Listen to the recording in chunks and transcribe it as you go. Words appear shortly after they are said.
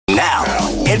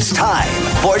It's time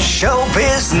for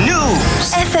Showbiz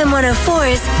News. FM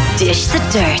 104's Dish the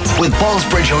Dirt. With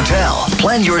Ballsbridge Hotel.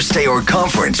 Plan your stay or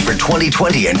conference for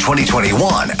 2020 and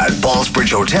 2021 at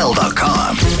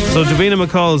ballsbridgehotel.com. So Davina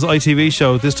McCall's ITV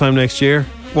show this time next year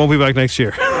won't be back next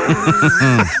year.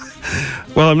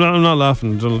 Well, I'm not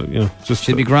laughing. Just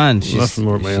she'll be grand. She's laughing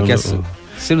more at my own. As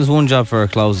soon as one job for her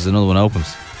closes, another one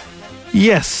opens.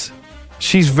 Yes,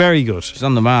 she's very good. She's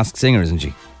on The Masked Singer, isn't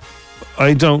she?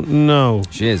 I don't know.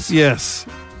 She is. Yes.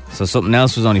 So something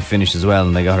else was only finished as well,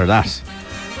 and they got her that.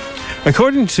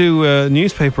 According to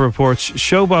newspaper reports,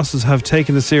 show bosses have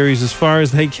taken the series as far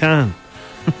as they can.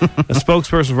 A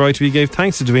spokesperson for ITV gave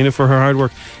thanks to Davina for her hard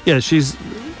work. Yeah, she's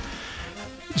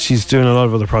doing a lot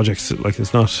of other projects. Like,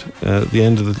 it's not the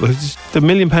end of the £1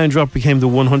 million drop became the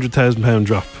 £100,000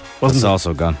 drop. Wasn't It's it?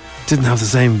 also gone. Didn't have the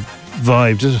same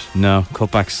vibe, did it? No,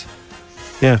 cutbacks.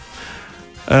 Yeah.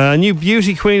 A new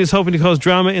beauty queen is hoping to cause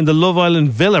drama in the Love Island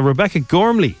villa. Rebecca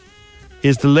Gormley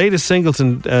is the latest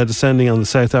singleton descending on the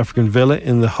South African villa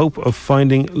in the hope of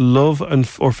finding love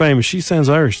or fame. She sounds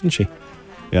Irish, doesn't she?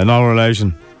 Yeah, no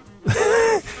relation.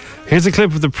 Here's a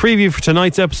clip of the preview for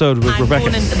tonight's episode with Rebecca.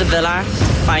 I'm going into the villa to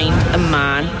find a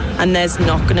man, and there's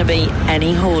not going to be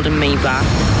any holding me back.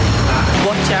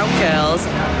 Watch out, girls.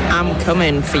 I'm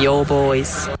coming for your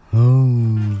boys.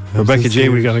 Rebecca G,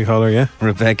 we got to call her, yeah?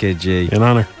 Rebecca G. In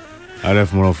honour. I'd have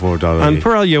 $104. And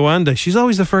Pearl Yowande, she's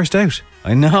always the first out.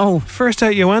 I know. First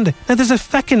out Yowande. Now, there's a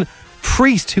feckin'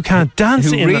 priest who can't dance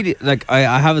who in really, like,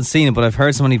 I haven't seen it, but I've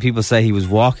heard so many people say he was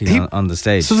walking on the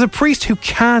stage. So there's a priest who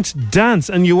can't dance,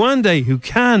 and Yowande, who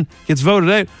can, gets voted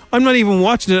out. I'm not even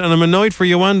watching it, and I'm annoyed for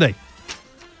Yowande.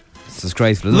 It's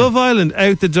disgraceful, isn't Love Island,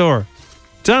 out the door.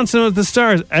 Dancing with the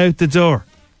Stars, out the door.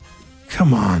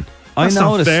 Come on. That's I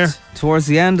noticed not fair. towards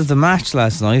the end of the match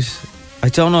last night, I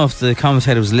don't know if the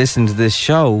commentator was listening to this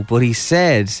show, but he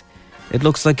said it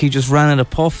looks like he just ran at a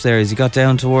puff there as he got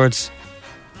down towards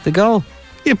the goal.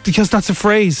 Yeah, because that's a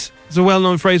phrase. It's a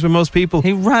well-known phrase with most people.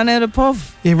 He ran out of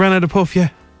puff. He ran out of puff, yeah.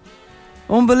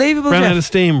 Unbelievable, Ran Jeff. out of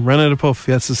steam, ran out of puff.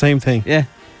 Yeah, it's the same thing. Yeah.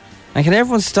 And can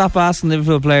everyone stop asking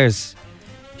Liverpool players?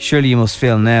 Surely you must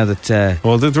feel now that...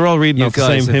 well, they're all reading you off the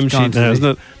same guys have hymn gone sheet to now, the- isn't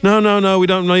it? No, we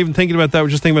don't. Not even thinking about that. We're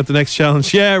just thinking about the next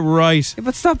challenge. Yeah, right. Yeah,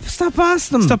 but stop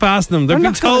asking them. Stop asking them. They've They're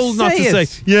been not gonna told not to say say.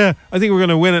 it. Yeah, I think we're going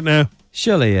to win it now.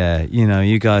 Surely,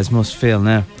 you guys must feel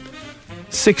now.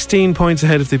 16 points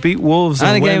ahead if they beat Wolves And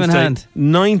on a game in Wednesday. hand.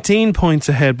 19 points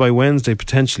ahead by Wednesday,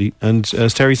 potentially. And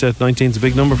as Terry said, 19 is a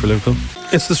big number for Liverpool.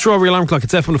 It's the Strawberry Alarm Clock.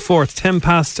 It's F104. It's 10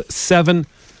 past 7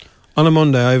 on a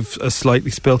Monday. I've slightly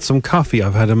spilt some coffee.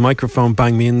 I've had a microphone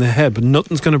bang me in the head, but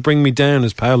nothing's going to bring me down,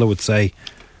 as Paolo would say.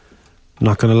 I'm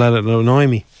not going to let it annoy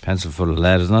me. Pencil full of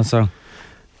lead, isn't that so?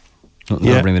 Nothing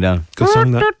will bring me down. Good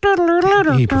song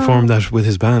that. He performed that with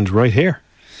his band right here.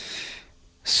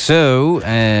 So,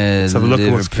 have a look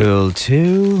at what's Liverpool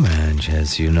 2,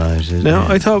 Manchester United. Now,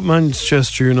 I thought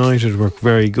Manchester United were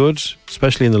very good,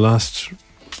 especially in the last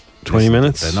 20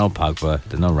 minutes. There's no Pogba,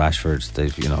 there's no Rashford.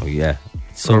 They've,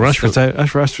 So Rashford's out.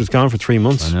 Rashford's gone for 3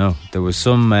 months. I know. There was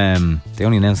some. They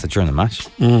only announced that during the match.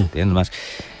 The end of the match.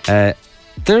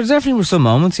 There definitely were some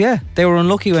moments. Yeah, they were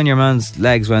unlucky when your man's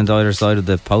legs went either side of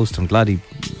the post. I'm glad he.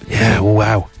 Yeah.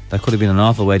 Wow. That could have been an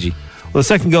awful wedgie. Well, the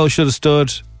second goal should have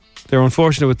stood. They were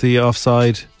unfortunate with the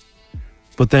offside,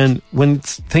 but then when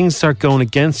things start going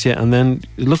against you, and then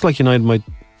it looked like United might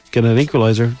get an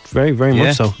equaliser. Very, very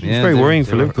much so. It's very worrying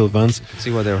for Liverpool fans. You can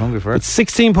see why they were hungry for it. It's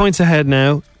 16 points ahead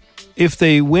now. If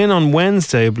they win on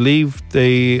Wednesday, I believe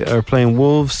they are playing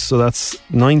Wolves, so that's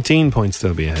 19 points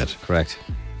they'll be ahead. Correct.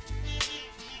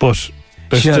 But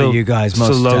there's Surely still, you guys still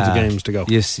must, loads of games to go.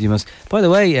 Yes, you must. By the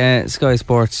way, Sky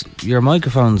Sports, your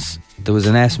microphones, there was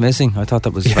an S missing. I thought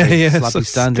that was sloppy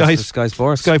standards for Sky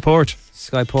Sports. Sky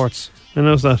Ports. I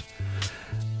know that.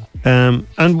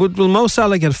 And will Mo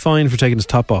Salah get fined for taking his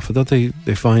top off? I thought they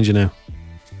fined you now.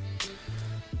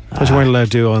 I thought you weren't allowed to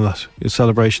do all that. Your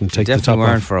celebration, take the top Definitely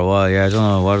weren't off. for a while. Yeah, I don't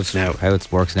know how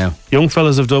it works now. Young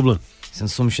fellas of Dublin. It's in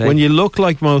some shape. When you look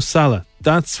like Mo Salah,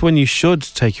 that's when you should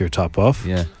take your top off.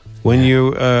 Yeah. When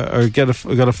you got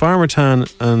a farmer tan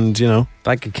and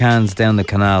bag of cans down the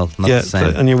canal, not the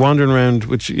same. and you're wandering around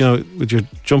with your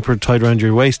jumper tied around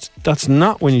your waist, that's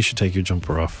not when you should take your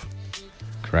jumper off.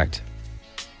 Correct.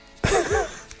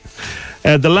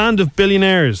 The land of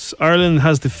billionaires. Ireland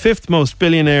has the 5th most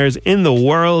billionaires in the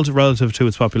world relative to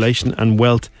its population and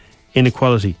wealth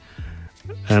inequality.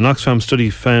 An Oxfam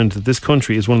study found that this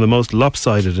country is one of the most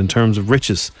lopsided in terms of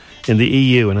riches in the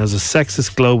EU and has a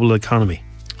sexist global economy.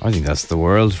 I think that's the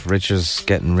world. Rich is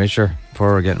getting richer,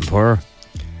 poorer getting poorer.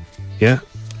 Yeah.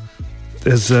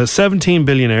 There's 17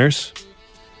 billionaires.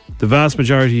 the vast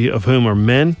majority of whom are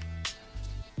men.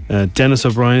 Dennis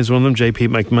O'Brien is one of them, JP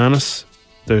McManus.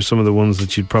 There's some of the ones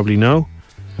that you'd probably know.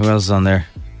 Who else is on there?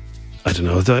 I don't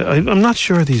know. I'm not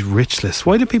sure of these rich lists.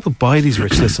 Why do people buy these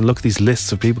rich lists and look at these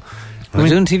lists of people? We're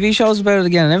doing TV shows about it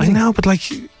again and everything. I know, but like,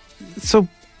 so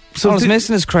all it's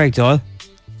missing is Craig Doyle.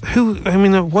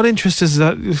 What interest is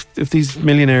that if these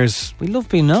millionaires? We love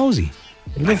being nosy.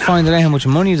 We love finding out how much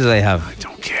money do they have. I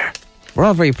don't care. We're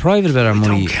all very private about our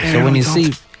money. So when you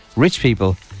see rich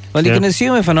people, well, you can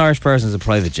assume if an Irish person is a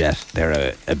private jet,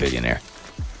 they're a billionaire.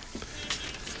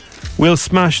 Will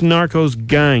smash Narcos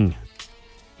gang.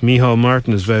 Micheál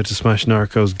Martin has vowed to smash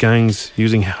Narcos gangs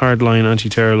using hardline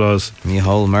anti-terror laws.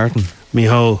 Micheál Martin.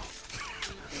 Micheál.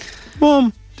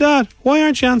 Mum, Dad, why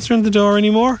aren't you answering the door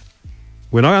anymore?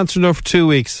 We're not answering the door for 2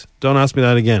 weeks. Don't ask me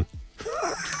that again.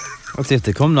 What's if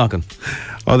they come knocking?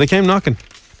 Oh, they came knocking.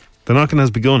 The knocking has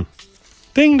begun.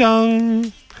 Ding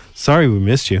dong. Sorry we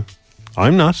missed you.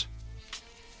 I'm not.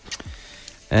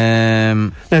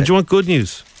 Now, do you want good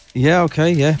news? Yeah,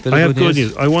 okay, yeah. I have good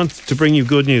news. I want to bring you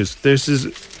good news. This is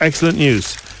excellent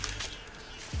news.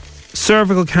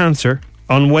 Cervical cancer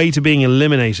on way to being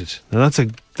eliminated. Now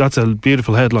that's a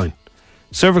beautiful headline.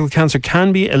 Cervical cancer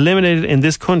can be eliminated in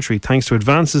this country thanks to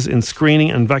advances in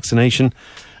screening and vaccination.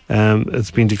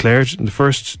 It's been declared the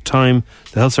first time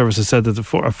the health service has said that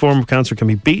a form of cancer can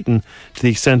be beaten to the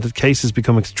extent that cases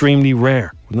become extremely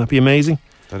rare. Wouldn't that be amazing?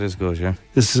 That is good, yeah.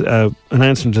 This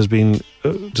announcement has been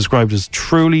described as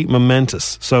truly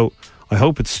momentous. So I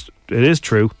hope it is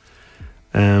true.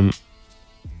 So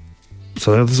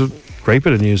that's a great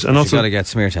bit of news. And also, you got to get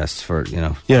smear tests for,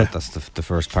 yeah. That's the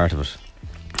first part of it.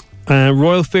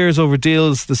 Royal fears over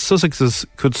deals the Sussexes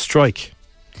could strike.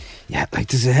 Yeah, like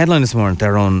there's a headline this morning.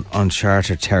 They're on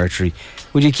uncharted territory.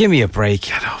 Would you give me a break?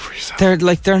 Get over yourself.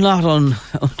 They're not on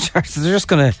uncharted. They're just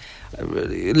going to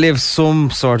live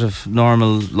some sort of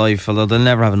normal life, although they'll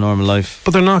never have a normal life.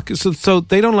 But they're not. So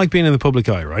they don't like being in the public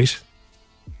eye, right?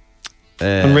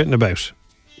 And written about.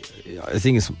 I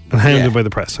think it's and hounded by the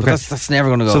press. Okay, that's never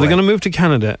going to go. So they're going to move to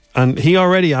Canada, and he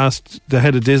already asked the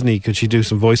head of Disney, could she do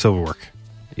some voiceover work?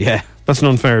 Yeah, that's an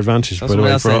unfair advantage, by the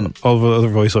way, for all the other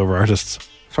voiceover artists.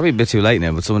 Probably a bit too late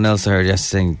now, but someone else I heard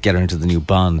yesterday saying get her into the new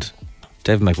Bond.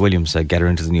 David McWilliams said get her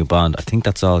into the new Bond. I think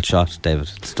that's all shot,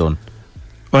 David. It's done.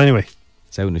 Well, anyway,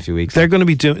 it's out in a few weeks. They're going to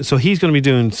be doing. So he's going to be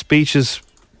doing speeches,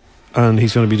 and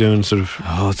he's going to be doing sort of.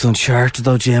 Oh, it's uncharted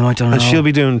though, Jim. I don't know. And she'll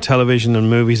be doing television and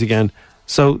movies again.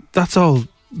 So that's all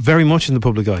very much in the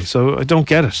public eye. So I don't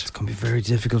get it. It's going to be very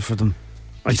difficult for them.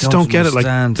 I just don't get it. Like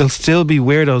there'll still be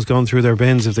weirdos going through their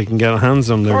bins if they can get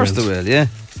hands on their bins. Of course they will. Yeah.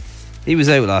 He was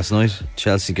out last night,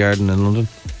 Chelsea Garden in London,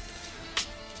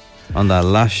 on that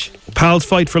lash. Pals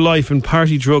fight for life in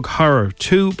party drug horror.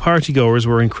 2 partygoers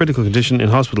were in critical condition in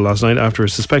hospital last night after a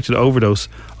suspected overdose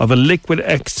of a liquid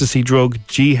ecstasy drug,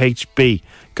 GHB.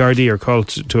 Gardaí are called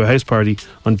to a house party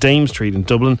on Dame Street in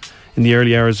Dublin in the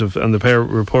early hours and the pair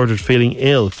reported feeling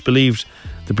ill. It's believed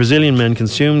the Brazilian men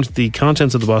consumed the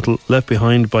contents of the bottle left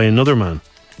behind by another man.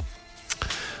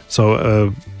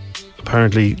 So,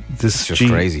 apparently this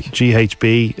crazy.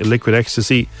 GHB, liquid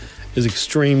ecstasy, is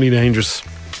extremely dangerous.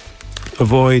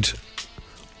 Avoid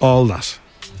all that.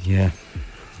 Yeah.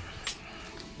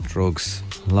 Drugs.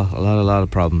 A lot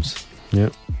of problems. Yeah.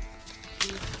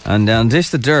 And on Dish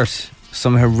the Dirt,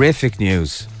 some horrific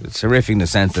news. It's horrific in the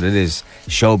sense that it is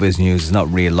showbiz news. It's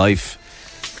not real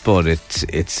life, but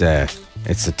it's a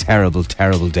terrible,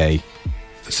 terrible day.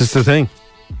 This is the thing.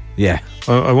 Yeah.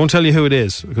 I won't tell you who it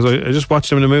is because I just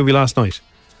watched him in a movie last night.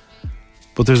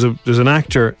 But there's an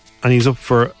actor and he's up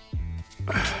for.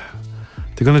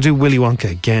 They're going to do Willy Wonka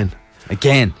again.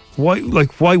 Again? Why?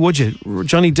 Like, why would you?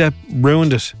 Johnny Depp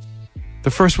ruined it.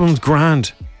 The first one was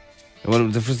grand. Well,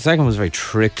 the second was very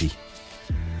trippy.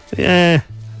 Yeah,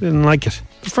 didn't like it.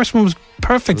 The first one was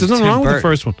perfect. There's nothing wrong with the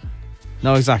first one.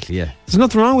 No, exactly. Yeah. There's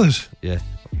nothing wrong with it. Yeah.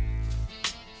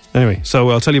 Anyway, so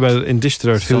I'll tell you about it in Dish the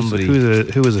Dirt.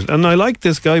 Who is it? And I like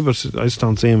this guy, but I just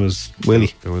don't see him as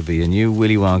Willy. There will be a new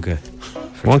Willy Wonka.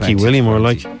 Wonky Willy, more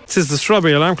like. This is the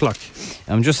Strawberry Alarm Clock.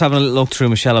 I'm just having a look through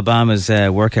Michelle Obama's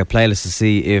workout playlist to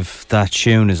see if that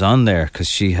tune is on there, because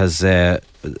she has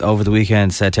over the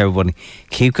weekend said to everybody,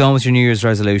 keep going with your New Year's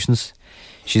resolutions.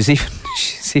 She's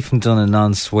even done a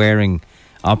non-swearing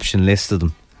option list of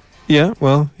them. Yeah,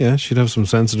 well, yeah, she'd have some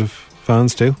sensitive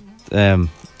fans too.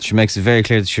 She makes it very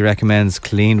clear that she recommends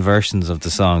clean versions of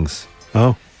the songs.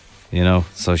 Oh. You know,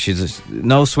 so she's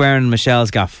no swearing in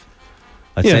Michelle's gaff.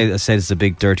 I'd say it's a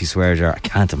big dirty swear jar. I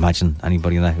can't imagine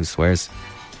anybody in that who swears.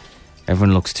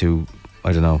 Everyone looks too,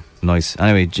 I don't know, nice.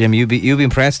 Anyway, Jim, you'll be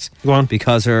impressed. Go on.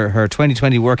 Because her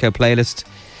 2020 workout playlist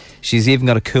She's even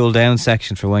got a cool down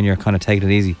section for when you're kind of taking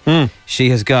it easy. She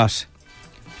has got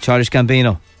Childish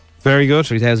Gambino, Very good.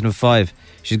 3005.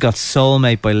 She's got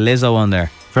Soulmate by Lizzo on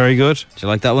there. Very good. Do you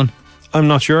like that one? I'm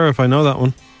not sure if I know that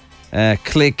one.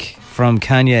 Click from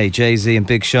Kanye, Jay-Z and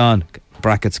Big Sean,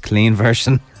 brackets clean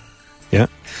version. Yeah.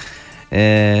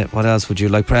 What else would you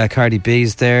like? Cardi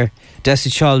B's there.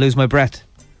 Destiny Child, Lose My Breath.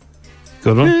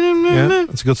 Good one. Yeah,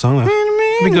 that's a good song, that.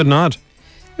 It'd be a good nod.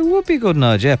 It would be a good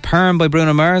nod, yeah. Perm by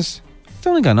Bruno Mars.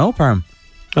 Don't think I know Perm.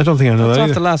 I don't think I know It's that off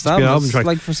either. the last It's a good album. It's track.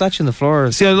 like Versace on the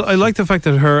Floor. See, I like the fact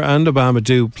that her and Obama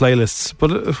do playlists, but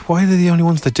why are they the only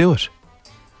ones that do it?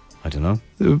 I don't know.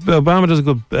 Obama does a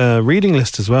good reading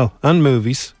list as well, and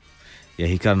movies. Yeah,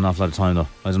 he got an awful lot of time though.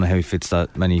 I don't know how he fits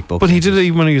that many books. But he did it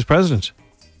even when he was president.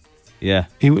 Yeah.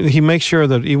 He makes sure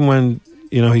that even when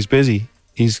he's busy,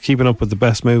 he's keeping up with the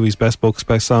best movies, best books,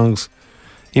 best songs.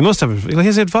 He must have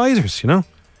his advisors,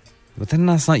 But then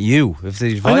that's not you. If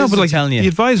the advisors I know, but are telling you. the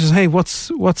advisors, hey,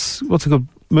 what's a good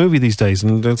movie these days?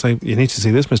 And they'll say, you need to see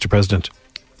this, Mr. President.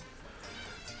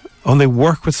 Oh, and they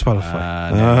work with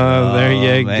Spotify. There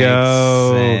you makes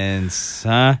go. Sense,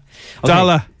 huh? Okay.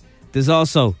 Dollar. There's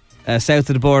also south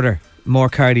of the border, more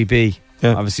Cardi B.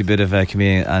 Yeah. Obviously, a bit of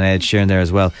comedian and Ed Sheeran there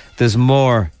as well. There's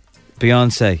more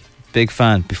Beyonce, big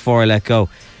fan. Before I Let Go,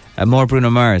 more Bruno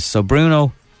Mars. So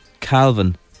Bruno,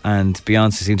 Calvin, and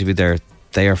Beyonce seem to be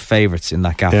they are favourites in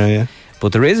that gap. Yeah.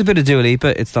 But there is a bit of Dua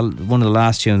Lipa. It's one of the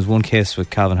last tunes, One Kiss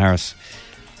with Calvin Harris.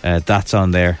 That's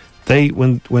on there.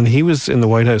 When he was in the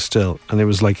White House still, and it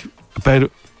was like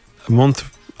about a month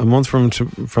from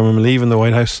him leaving the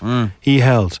White House, he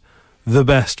held the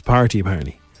best party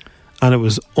apparently, and it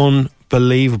was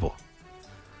unbelievable.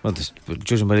 Well,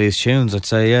 judging by these tunes, I'd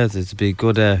say it'd be a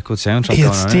good soundtrack. He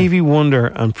had going on, Stevie Wonder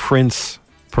and Prince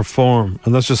perform,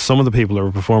 and that's just some of the people that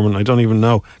were performing. I don't even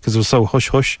know because it was so hush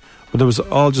hush, but there was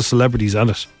all just celebrities at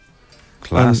it.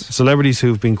 Class. And celebrities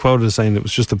who've been quoted as saying it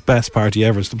was just the best party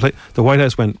ever. So the White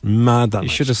House went mad that You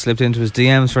night. should have slipped into his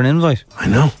DMs for an invite. I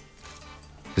know.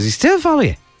 Does he still follow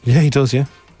you? Yeah, he does. Yeah.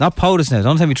 Not POTUS now.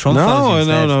 Don't tell me Trump follows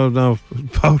you instead. No.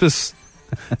 POTUS.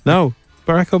 No,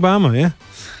 Barack Obama. Yeah.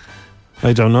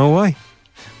 I don't know why.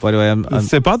 By the way,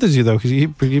 It bothers you though because he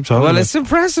keeps talking. well, about it's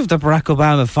impressive that Barack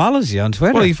Obama follows you on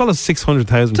Twitter. Well, he follows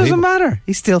 600,000 people. doesn't matter.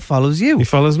 He still follows you. He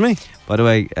follows me. By the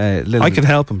way, I could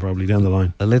help him probably down the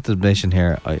line. a little admission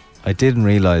here. I didn't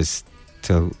realise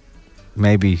till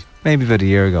maybe about a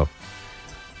year ago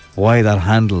why that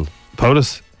handle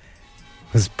POTUS.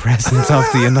 was President of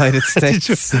the United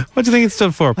States. What do you think it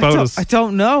stood for? POTUS. I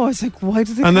don't know. I was like, why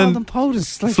do they And call then them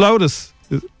POTUS? Like FLOTUS.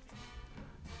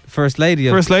 First Lady.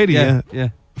 First Lady, yeah.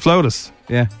 FLOTUS.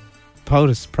 Yeah.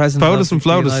 POTUS, President POTUS of and the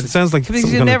FLOTUS. United It sounds like Because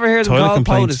some you kind never of hear them toilet called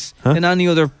complaints. POTUS in any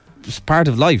other part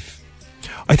of life.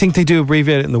 I think they do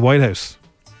abbreviate it in the White House.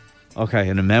 Okay,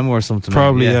 in a memoir or something.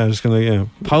 Probably, maybe, yeah. Just gonna,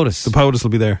 POTUS. The POTUS will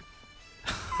be there.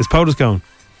 Is POTUS going?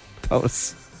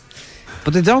 POTUS.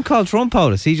 But they don't call Trump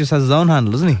POTUS. He just has his own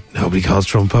handle, doesn't he? Nobody calls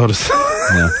Trump POTUS.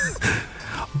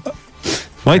 Yeah.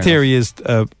 My theory is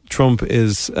Trump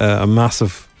is a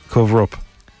massive cover-up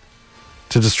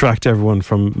to distract everyone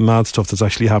from mad stuff that's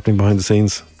actually happening behind the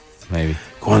scenes. Maybe.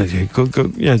 Go on, go,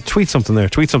 yeah, tweet something there.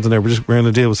 We're going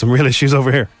to deal with some real issues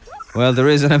over here. Well, there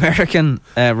is an American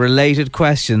related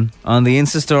question on the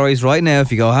Insta stories right now.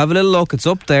 If you go have a little look, it's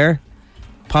up there.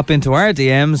 Pop into our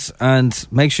DMs and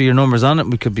make sure your number's on it.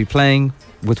 We could be playing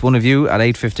with one of you at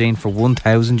 8:15 for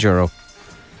 €1,000.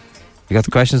 You got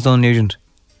the questions done, Nugent?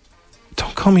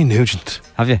 Don't call me Nugent.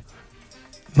 Have you?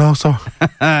 No, sir.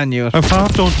 I knew it. I've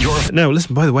half done. Now,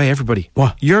 listen, by the way, everybody.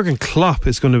 What? Jurgen Klopp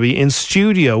is going to be in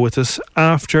studio with us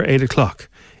after 8 o'clock.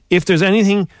 If there's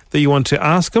anything that you want to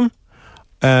ask him,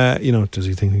 does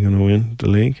he think they're going to win the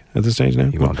league at this stage now?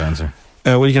 He won't answer.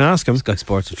 Well, you can ask him. Sky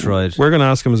Sports have tried. We're going to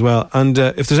ask him as well. And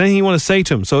if there's anything you want to say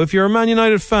to him, so if you're a Man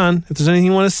United fan, if there's anything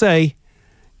you want to say,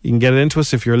 you can get it into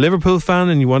us. If you're a Liverpool fan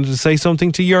and you wanted to say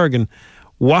something to Jurgen,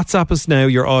 WhatsApp us now,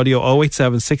 your audio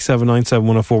 087 6797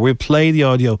 104. We'll play the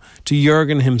audio to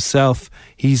Jurgen himself.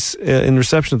 He's in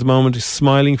reception at the moment. He's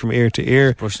smiling from ear to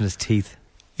ear. Brushing his teeth.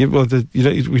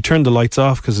 We turned the lights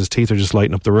off because his teeth are just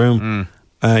lighting up the room.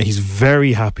 He's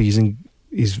very happy.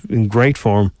 He's in great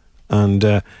form. And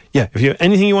if you have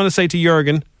anything you want to say to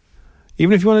Jurgen,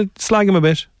 even if you want to slag him a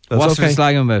bit, that's What's okay. he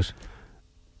slagging about?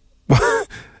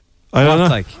 I don't What, know.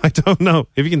 like? I don't know.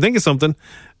 If you can think of something,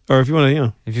 or if you want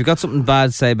to, If you've got something bad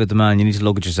to say about the man, you need to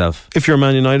look at yourself. if you're a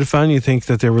Man United fan, you think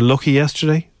that they were lucky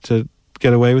yesterday to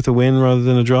get away with a win rather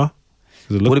than a draw.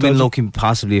 Would have been lucky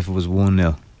possibly if it was 1-0.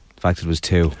 In fact, it was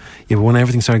 2. Yeah, but when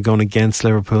everything started going against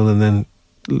Liverpool, and then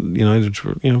United,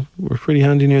 were pretty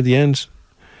handy near the end.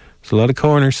 It's a lot of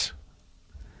corners.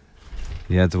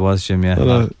 Yeah, there was, Jim, yeah.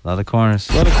 A lot of corners.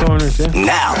 A lot of corners, yeah.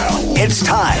 Now, it's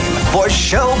time for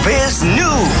Showbiz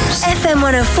News. FM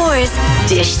 104's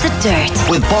Dish the Dirt.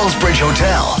 With Ballsbridge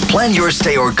Hotel. Plan your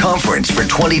stay or conference for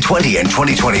 2020 and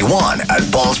 2021 at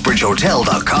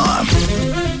ballsbridgehotel.com.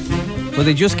 Would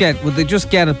they just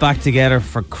get it back together,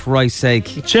 for Christ's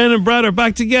sake? Jen and Brad are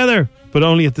back together, but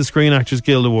only at the Screen Actors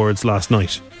Guild Awards last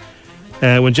night.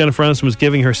 When Jennifer Aniston was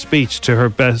giving her speech to her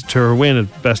win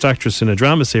at Best Actress in a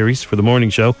Drama Series for the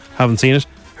morning show, haven't seen it,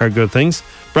 heard good things.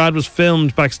 Brad was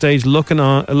filmed backstage looking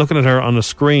at her on a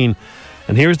screen,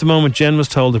 and here's the moment Jen was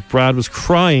told that Brad was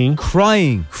crying.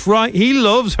 He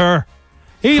loves her.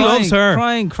 Loves her.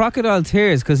 Crying crocodile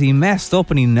tears because he messed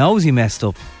up and he knows he messed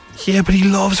up. Yeah, but he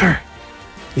loves her.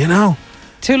 You know.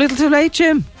 Too little, too late,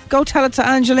 Jim. Go tell it to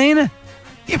Angelina.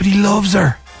 Yeah, but he loves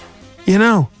her. You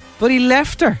know. But he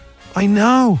left her. I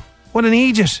know. What an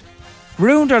idiot.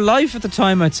 Ruined her life at the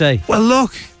time, I'd say. Well,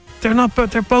 look,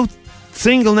 they're both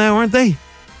single now, aren't they?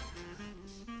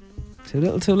 Too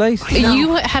little, too late.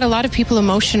 You had a lot of people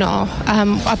emotional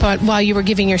about while you were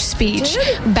giving your speech.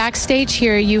 Backstage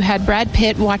here, you had Brad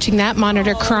Pitt watching that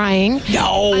monitor crying.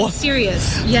 No. I'm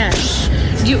serious. Yes.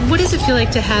 What does it feel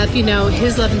like to have,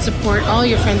 his love and support, all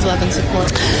your friends' love and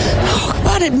support? Oh,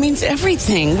 God, it means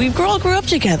everything. We all grew up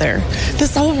together.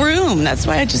 This whole room. That's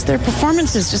why their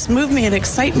performances just move me and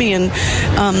excite me and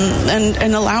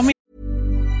allow me.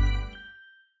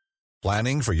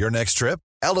 Planning for your next trip?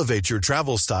 Elevate your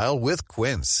travel style with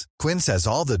Quince. Quince has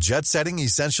all the jet-setting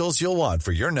essentials you'll want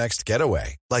for your next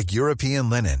getaway, like European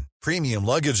linen, premium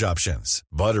luggage options,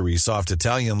 buttery soft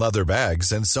Italian leather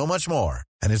bags, and so much more.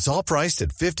 And it's all priced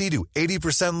at 50 to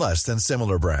 80% less than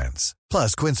similar brands.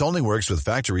 Plus, Quince only works with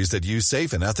factories that use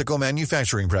safe and ethical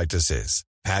manufacturing practices.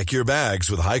 Pack your bags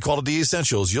with high-quality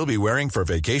essentials you'll be wearing for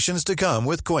vacations to come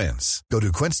with Quince. Go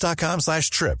to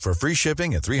quince.com/trip for free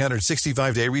shipping and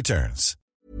 365-day returns.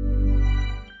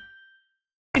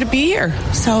 To be here.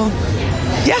 So,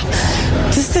 yeah,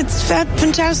 it's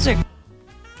fantastic.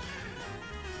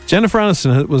 Jennifer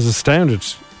Aniston was astounded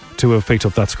to have picked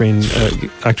up that Screen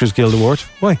Actors Guild Award.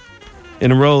 Why?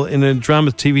 In a role in a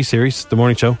drama TV series, The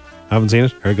Morning Show. Haven't seen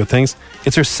it, heard good things.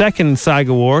 It's her second SAG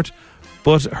award,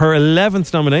 but her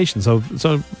 11th nomination, so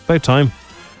about time.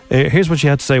 Here's what she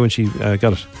had to say when she got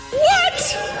it.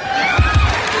 What?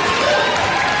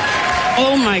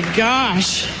 Oh my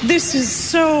gosh, this is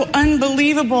so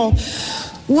unbelievable.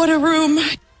 What a room.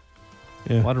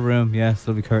 Yeah. What a room, yeah,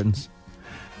 there'll be curtains.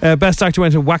 Best Actor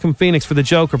went to Joaquin Phoenix for The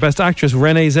Joker. Best Actress,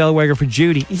 Renee Zellweger for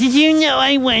Judy. Did you know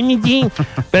I wanted you?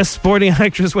 Best Supporting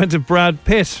Actress went to Brad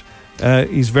Pitt.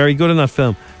 He's very good in that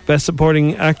film. Best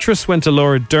Supporting Actress went to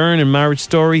Laura Dern in Marriage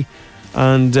Story.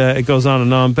 And it goes on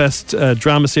and on. Best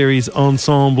Drama Series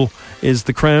Ensemble is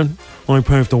The Crown. I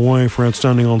paved the way for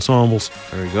outstanding ensembles.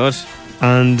 Very good.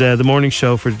 And The Morning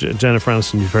Show for Jennifer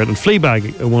Aniston, you've heard. And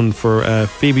Fleabag won for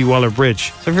Phoebe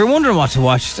Waller-Bridge. So if you're wondering what to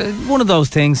watch, one of those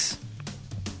things.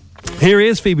 Here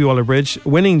is Phoebe Waller-Bridge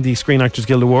winning the Screen Actors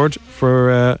Guild Award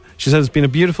for, she says, it's been a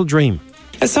beautiful dream.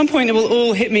 At some point it will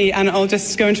all hit me and I'll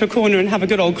just go into a corner and have a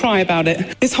good old cry about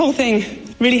it. This whole thing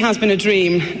really has been a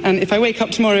dream, and if I wake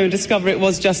up tomorrow and discover it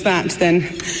was just that, then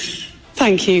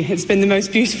thank you. It's been the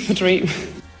most beautiful dream.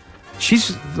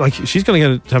 She's going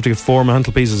to have to get 4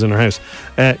 mantelpieces in her house.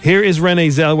 Here is Renee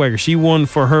Zellweger. She won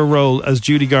for her role as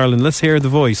Judy Garland. Let's hear the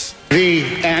voice. The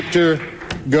actor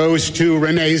goes to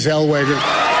Renee Zellweger.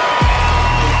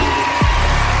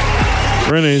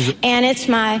 And it's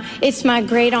my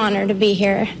great honor to be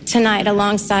here tonight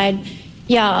alongside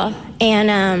y'all.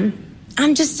 And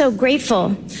I'm just so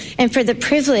grateful, and for the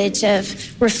privilege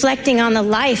of reflecting on the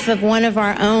life of one of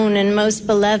our own and most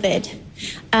beloved.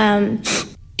 In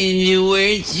the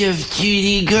words of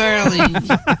Judy Garland,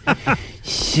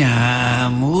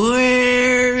 somewhere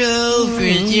over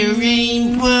the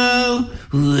rainbow,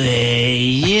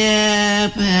 way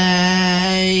up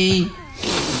high.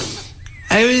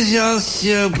 I was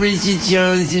also Bridget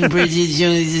Jones in Bridget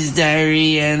Jones's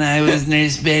Diary, and I was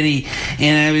Nurse Betty,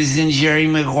 and I was in Jerry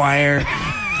Maguire,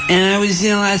 and I was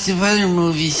in lots of other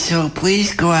movies, so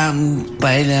please go out and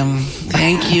buy them.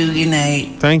 Thank you, good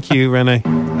night. Thank you, Renee.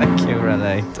 Thank you,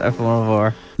 Renee.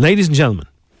 F104. Ladies and gentlemen,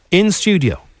 in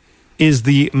studio is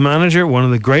the manager, one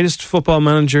of the greatest football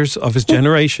managers of his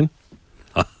generation,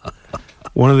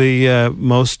 one of the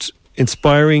most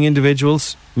inspiring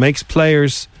individuals, makes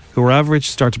players who are average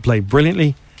start to play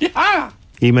brilliantly. Yeah.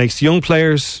 He makes young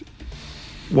players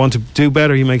want to do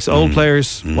better. He makes old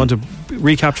players want to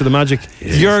recapture the magic.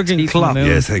 Yes. Jurgen Klopp.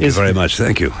 Yes, thank you very much.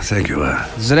 Thank you.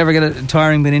 Does it ever get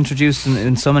tiring being introduced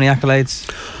in so many accolades?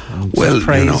 Well,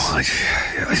 praise?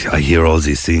 I hear all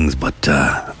these things, but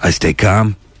I stay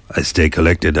calm. I stay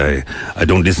collected. I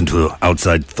don't listen to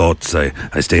outside thoughts.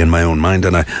 I stay in my own mind,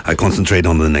 and I concentrate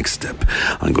on the next step.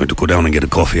 I'm going to go down and get a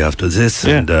coffee after this,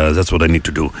 and that's what I need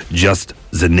to do. Just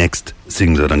the next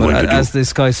thing that I'm going to do. As the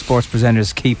Sky Sports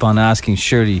presenters keep on asking,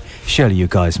 surely you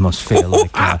guys must feel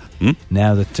like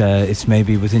now that it's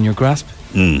maybe within your grasp.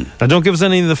 Now, don't give us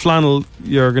any of the flannel,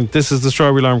 Jurgen. This is the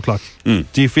Strawberry Alarm Clock.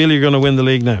 Do you feel you're going to win the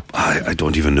league now? I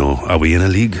don't even know. Are we in a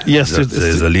league? Yes,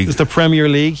 it's a league. It's the Premier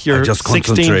League. You're I just 16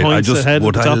 concentrate. points ahead.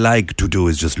 What I like to do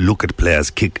is just look at players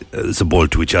kick the ball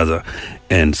to each other,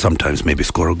 and sometimes maybe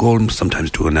score a goal, sometimes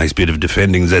do a nice bit of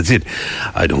defending. That's it.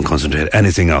 I don't concentrate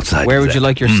anything outside. Where would you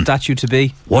like your statue to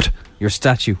be? What? Your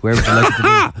statue. Where would you like it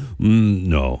to be?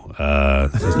 No.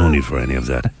 There's no need for any of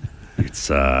that.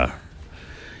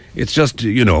 It's just,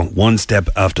 one step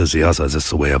after the other. That's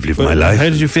the way I've lived my life. How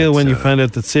did you feel when you found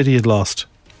out that City had lost?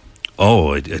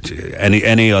 Oh,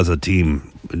 any other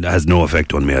team has no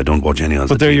effect on me. I don't watch any other.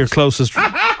 But they're teams. your closest.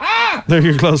 They're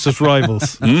your closest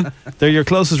rivals. They're your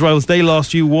closest rivals. They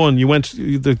lost. You won. You went.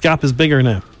 The gap is bigger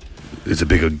now. It's a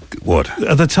bigger what?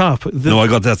 At the top. No, I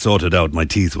got that sorted out. My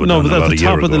teeth were no, done but about at the a year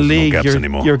top of ago, the league, no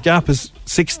gaps your gap is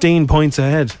 16 points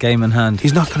ahead. Game in hand.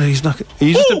 He's not going to.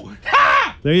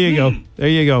 There you go. There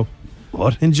you go.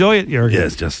 What? Enjoy it, Jurgen.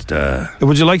 Yes, just.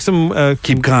 Would you like some?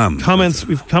 Keep calm. Comments.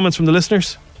 We've comments from the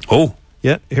listeners. Oh.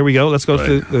 Yeah. Here we go. Let's go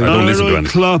to. I don't listen to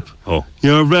anything. Klopp. Oh.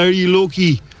 You're very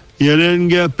lucky. You didn't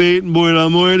get beaten by the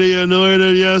Mighty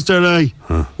United yesterday.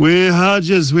 We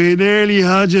Hodges, we nearly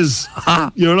Hodges.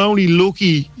 You're only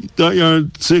lucky that you're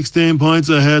 16 points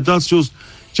ahead. That's just,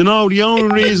 the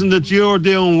only reason that you're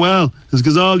doing well is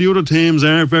because all the other teams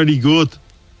aren't very good.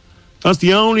 That's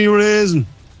the only reason.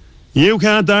 You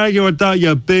can't argue with that,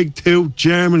 you big toot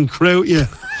German kraut, you.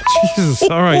 Jesus,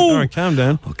 all right, calm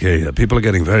down. Okay, people are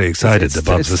getting very excited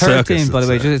about the 13, circus. by the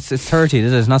way, it's 13,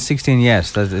 is it? It's not 16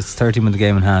 yet. It's 13 with the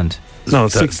game in hand. No,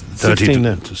 it's 16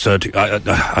 now. 30.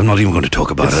 I'm not even going to talk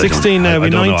about it's it. 16 now. I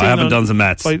don't know. I 19 haven't done the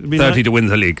maths. 30 to win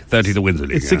the league. 30 to win the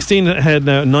league. It's 16 ahead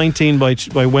now. 19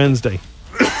 by Wednesday.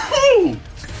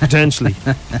 Potentially.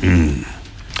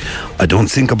 I don't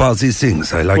think about these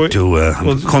things. I like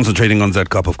I'm concentrating on that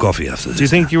cup of coffee after this. Do you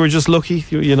think you were just lucky?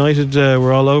 United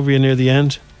were all over you near the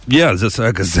end? Yeah, the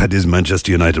circus that is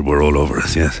Manchester United were all over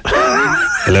us, yes.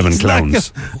 11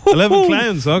 clowns. 11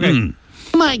 clowns, okay.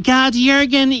 Oh my God,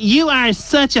 Jurgen, you are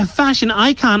such a fashion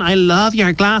icon. I love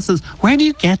your glasses. Where do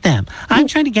you get them? I'm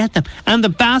trying to get them. And the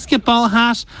basketball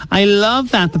hat, I love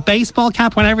that. The baseball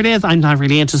cap, whatever it is. I'm not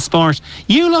really into sport.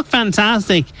 You look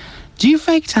fantastic. Do you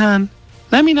fake tan?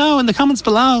 Let me know in the comments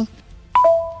below.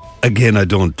 Again, I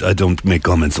don't make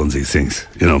comments on these things.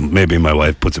 Maybe my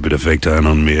wife puts a bit of fake tan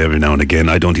on me every now and again.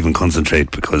 I don't even concentrate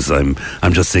because I'm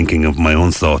just thinking of my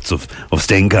own thoughts of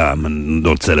staying calm and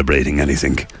not celebrating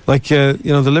anything. Like, the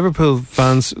Liverpool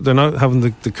fans, they're not having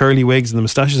the curly wigs and the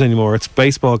moustaches anymore. It's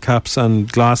baseball caps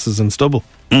and glasses and stubble.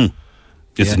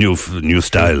 It's new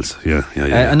styles. Yeah.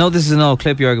 I know this is an old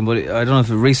clip, Jurgen, but I don't know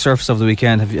if it resurfaced over the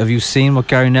weekend. Have you seen what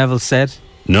Gary Neville said?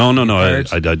 No.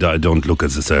 I don't look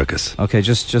at the circus. Okay,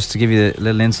 just to give you a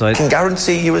little insight. I can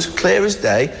guarantee you as clear as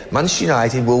day, Manchester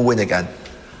United will win again.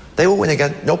 They will win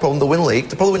again, no problem. They'll win the league.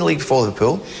 They'll probably win the league before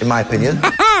Liverpool, in my opinion.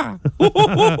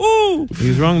 He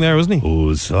was wrong there, wasn't he?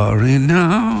 Oh, sorry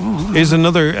now. Here's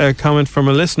another comment from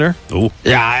a listener. Oh.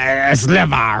 Yeah, it's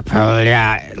Liverpool,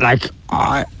 yeah. Like,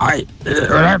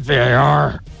 without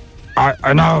VAR,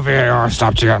 I know VAR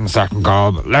stopped you getting the second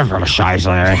goal, but Liverpool are shite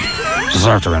anyway.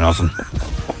 Deserve to win nothing.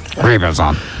 Rebuild's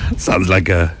on. Sounds like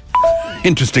a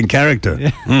interesting character.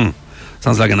 Yeah.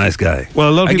 Sounds like a nice guy. Well,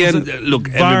 a lot of again, look,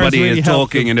 everybody really is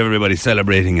talking and everybody's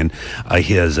celebrating, and I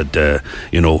hear that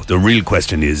the real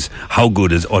question is how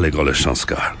good is Ole Gunnar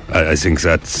Solskjaer? I think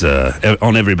that's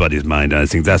on everybody's mind, and I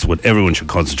think that's what everyone should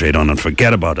concentrate on and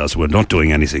forget about us. We're not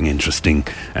doing anything interesting,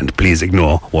 and please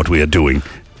ignore what we are doing.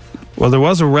 Well, there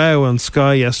was a row on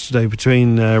Sky yesterday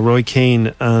between Roy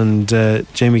Keane and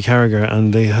Jamie Carragher,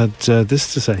 and they had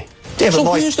this to say. David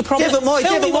Moyes. David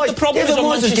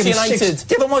Moyes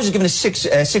is given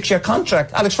a six-year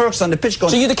contract. Alex Ferguson on the pitch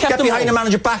going, get behind the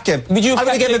manager, back him. I would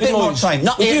have given him a bit more time.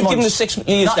 Not 8 months.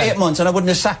 Not 8 months, and I wouldn't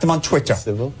have sacked him on Twitter.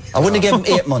 I wouldn't have given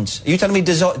him 8 months. Are you telling me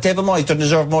David Moyes doesn't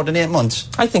deserve more than 8 months?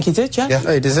 I think he did, yeah.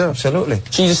 Yeah, he deserves, absolutely.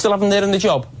 So you still have him there in the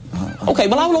job? Okay,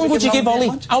 well, how long would you give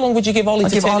Ollie? How long would you give Ollie to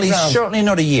give turn Ollie it around? certainly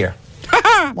another year.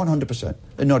 100%.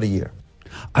 Another year.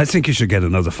 I think he should get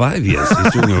another 5 years.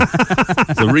 He's doing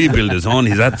the rebuild is on.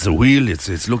 He's at the wheel.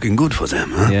 It's looking good for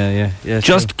them. Huh? Yeah.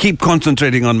 Just keep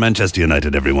concentrating on Manchester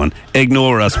United, everyone.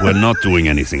 Ignore us. We're not doing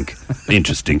anything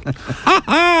interesting.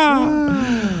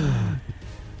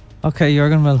 Okay,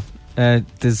 Jurgen. Well,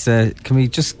 can we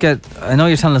just get? I know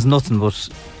you're telling us nothing, but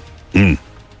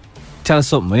Tell us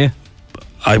something, will you?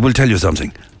 I will tell you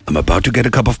something. I'm about to get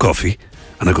a cup of coffee,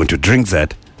 and I'm going to drink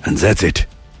that, and that's it.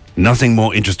 Nothing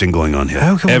more interesting going on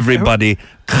here. Everybody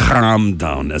calm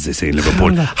down, as they say in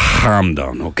Liverpool. Calm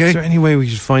down, okay? Is there any way we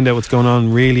should find out what's going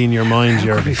on really in your mind, Jurgen?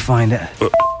 How could we find it?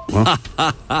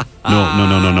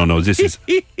 No. This is...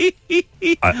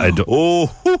 I don't...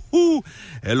 Oh,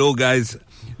 hello, guys.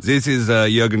 This is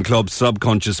Jurgen Klopp's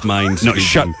subconscious mind. No,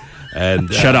 shut up.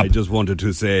 I just wanted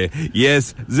to say,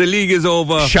 yes, the league is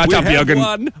over. Shut up, Jurgen.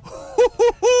 Won.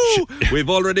 We've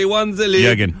already won the league.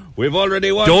 Jurgen. We've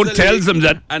already won Don't the tell league. them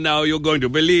that. And now you're going to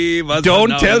believe us.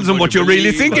 Don't tell them what you're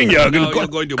really thinking, Jurgen.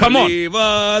 Come on.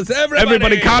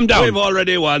 Everybody calm down. We've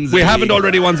already won the We league. haven't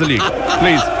already won the league.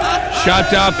 Please.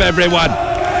 Shut up, everyone.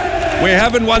 We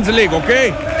haven't won the league, okay?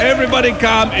 Everybody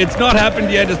calm. It's not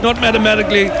happened yet. It's not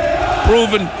mathematically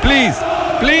proven. Please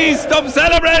stop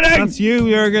celebrating. That's you,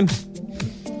 Jurgen.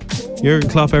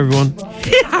 Jurgen Klopp, everyone.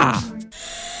 Yeah.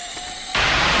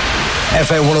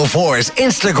 FM 104's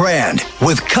Instagram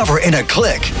with Cover in a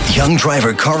Click. Young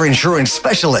driver car insurance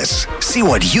specialists. See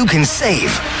what you can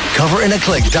save.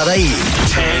 Coverinaclick.ie.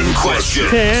 10 questions.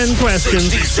 10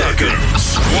 questions. 60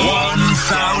 seconds.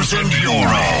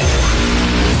 €1,000.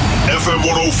 FM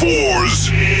 104's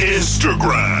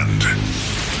Instagram.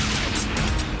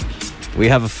 We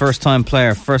have a first-time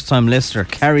player, first-time listener,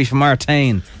 Carrie from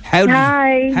Artane. How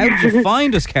did you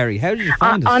find us, Carrie? How did you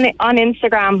find us? On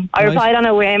Instagram. I replied on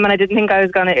a whim, and I didn't think I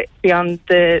was going to be on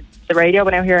the radio,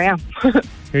 but now here I am.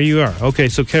 Here you are. Okay,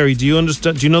 so Kerry, do you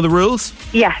understand? Do you know the rules?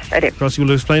 Yes, I do. Rossi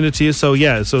will explain it to you. So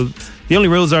the only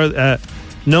rules are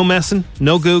no messing,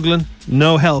 no Googling,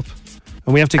 no help.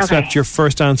 And we have to accept your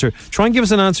first answer. Try and give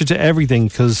us an answer to everything,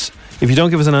 because if you don't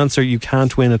give us an answer, you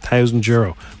can't win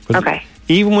 €1,000. But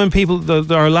even when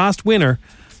our last winner,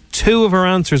 2 of her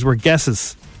answers were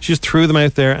guesses. She just threw them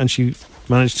out there and she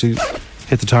managed to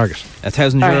hit the target.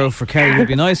 €1,000 for Kerry would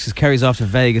be nice, because Kerry's off to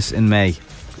Vegas in May.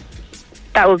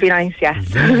 That would be nice, yes.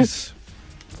 Vegas.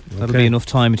 That'll be enough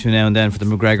time between now and then for the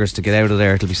McGregors to get out of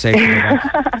there. It'll be safe to go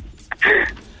back.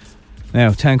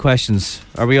 Now, 10 questions.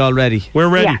 Are we all ready? We're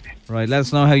ready. Yeah. Right, let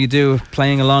us know how you do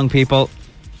playing along, people.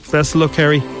 Best of luck,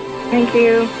 Kerry. Thank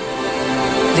you.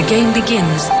 The game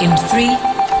begins in 3,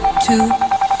 2,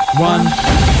 1.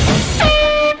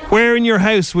 Where in your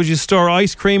house would you store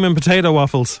ice cream and potato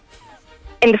waffles?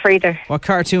 In the freezer. What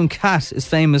cartoon cat is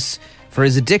famous for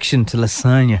his addiction to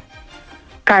lasagna?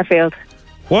 Garfield.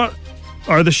 What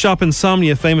are the shop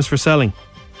Insomnia famous for selling?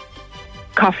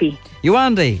 Coffee.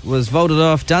 Yewande was voted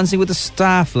off Dancing with the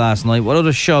Staff last night. What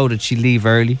other show did she leave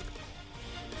early?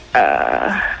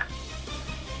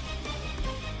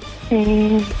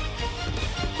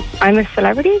 I'm a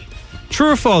Celebrity?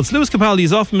 True or false? Lewis Capaldi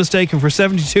is often mistaken for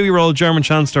 72-year-old German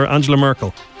Chancellor Angela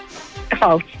Merkel.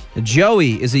 False.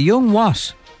 Joey is a young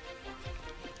what?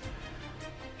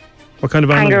 What kind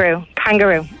of animal?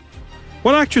 Kangaroo.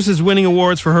 What actress is winning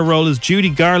awards for her role as Judy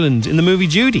Garland in the movie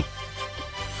Judy?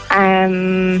 I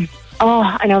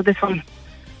know this one.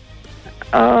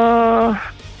 Trying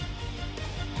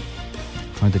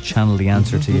to channel the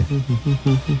answer to you.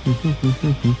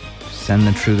 Send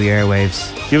them through the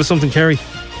airwaves. Give us something, Kerry.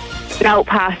 No,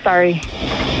 pass, sorry.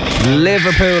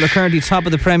 Liverpool are currently top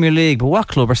of the Premier League, but what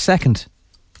club are second?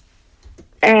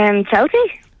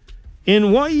 Chelsea?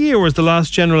 In what year was the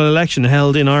last general election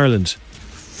held in Ireland?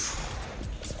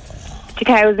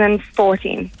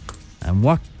 2014. And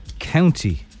what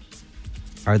county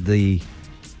are the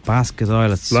Basket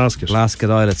Islets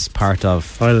part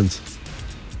of? Islands.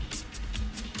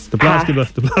 The Basket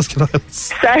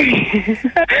Islets. Sorry. You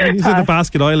said the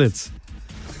Basket Islets.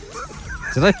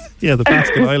 Did I? Yeah, the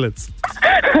Basket Islets.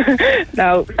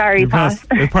 No, sorry, pass.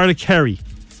 They're part of Kerry.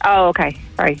 Oh, okay.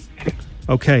 Sorry.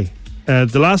 Okay.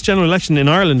 The last general election in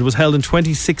Ireland was held in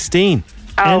 2016.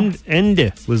 Oh.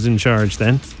 Enda was in charge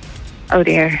then. Oh,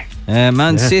 dear.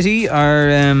 Man City are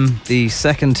the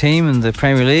second team in the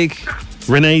Premier League.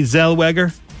 Renee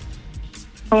Zellweger.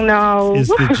 Oh, no. Is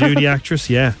the Judy actress,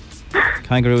 yeah.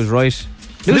 Kangaroo is right.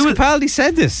 Lewis Capaldi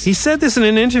said this. He said this in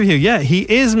an interview, yeah. He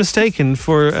is mistaken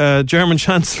for German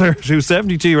Chancellor to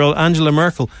 72-year-old Angela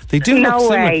Merkel. They do look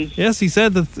similar. No way. Yes, he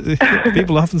said that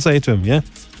people often say it to him, yeah.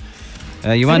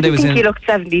 I didn't think he looked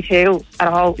 72 at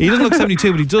all. He doesn't look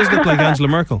 72, but he does look like Angela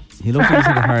Merkel. He looks like he's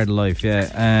had a hard life,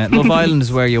 yeah. Love Island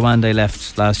is where Yewande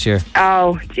left last year.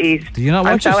 Oh, jeez. Do you not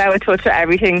watch it? I'm so out of touch with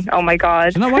everything. Oh, my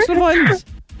God. Do you not watch Love Island?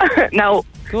 No.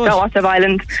 Good. Don't watch Love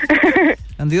Island.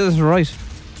 And the others are right.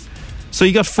 So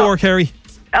you got 4, Kerry?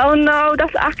 Oh no,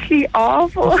 that's actually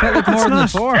awful. It felt like more than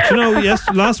 4. You know,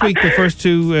 last week the first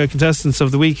 2 contestants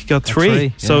of the week got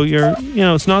 3. So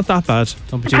it's not that bad.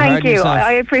 Don't be too Thank you.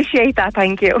 I appreciate that.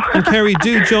 Thank you. And Kerry,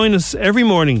 do join us every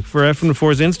morning for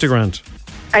FM4's Instagram.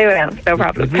 I will. No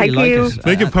problem. Really Thank you.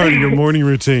 Make it part of your morning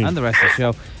routine. And the rest of the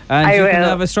show. And I you can will.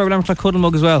 have a Strawberry Alarm Clock cuddle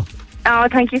mug as well. Oh,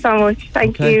 thank you so much.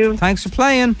 Thank Okay. you. Thanks for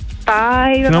playing.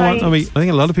 Bye. You know what? I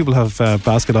think a lot of people have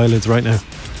basket eyelids right now.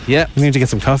 Yeah. We need to get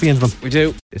some coffee into them. We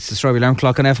do. It's the Strawberry Alarm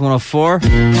Clock on F104. We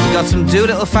got some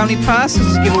Doolittle family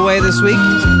passes to give away this week.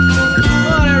 Come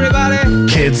on, everybody.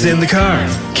 Kids in the car,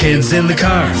 kids in the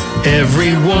car.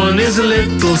 Everyone is a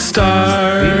little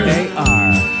star. They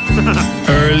are.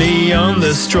 Early on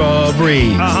the Strawberry,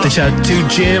 they chat to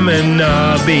Jim and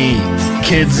Nobby.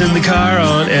 Kids in the car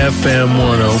on FM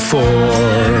 104.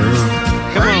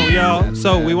 Come on, y'all.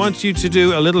 So we want you to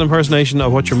do a little impersonation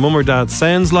of what your mum or dad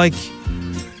sounds like.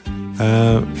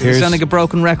 You sound like a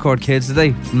broken record, kids, are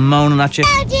they? Moaning at you.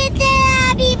 How do you do,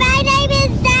 Abby? My name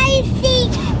is Daisy,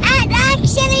 and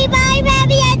actually my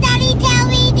mommy and daddy tell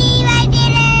me to eat my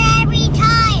dinner every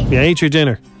time. Yeah, eat your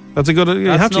dinner. That's a good.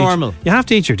 That's normal. You have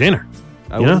to eat your dinner.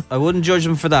 I wouldn't judge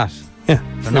them for that. Yeah.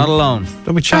 They're not alone.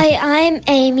 Don't be Hi, I'm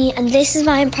Amy, and this is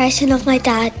my impression of my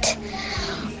dad.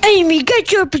 Amy,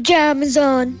 get your pajamas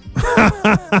on.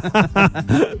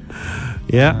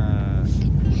 Yeah.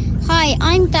 Hi,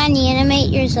 I'm Danny, and I'm 8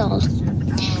 years old.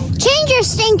 Change your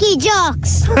stinky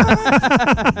jocks.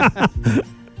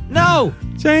 No!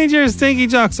 Change your stinky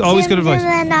jocks. Always good advice.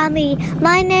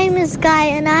 My name is Guy,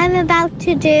 and I'm about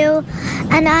to do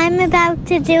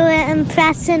an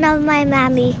impression of my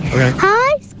mammy. Okay.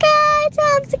 Hi, Sky,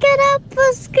 time to get up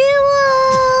for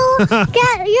school.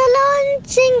 Get your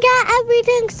lunch and get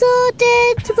everything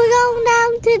sorted. We're going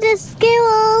down to the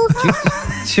school.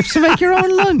 You have to make your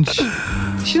own lunch.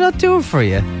 She not do it for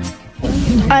you.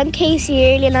 I'm Casey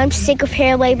Early, and I'm sick of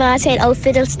hearing my ma saying, "Oh,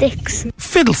 fiddlesticks."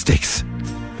 Fiddlesticks.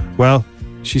 Well,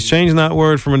 she's changing that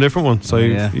word from a different one, so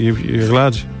you're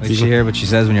glad. Wait till you hear what she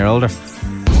says when you're older.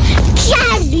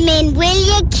 Jasmine, will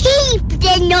you keep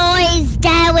the noise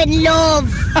down, love?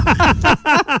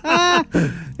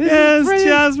 Yes,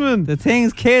 Jasmine. The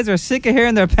things kids are sick of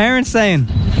hearing their parents saying.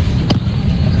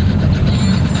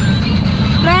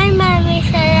 My mommy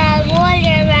said I have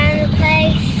water around the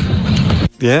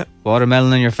place. Yeah.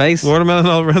 Watermelon in your face? Watermelon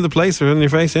all around the place or in your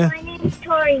face, yeah. My name's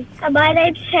Tori, and my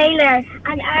name's Taylor,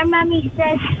 and our mommy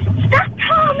says, "Stop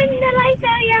calming the lights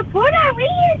out of your brother, will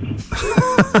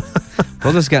you?"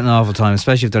 Brothers get an awful time,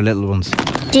 especially if they're little ones.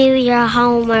 Do your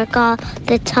homework all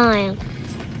the time.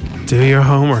 Do your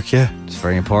homework, yeah. It's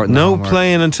very important. No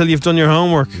playing until you've done your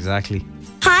homework. Exactly.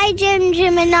 Hi, Jim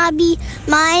and Nobby.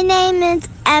 My name is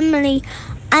Emily,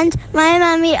 and my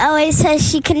mommy always says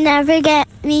she can never get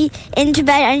me into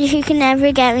bed and she can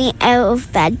never get me out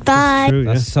of bed. Bye.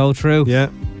 That's so true. Yeah.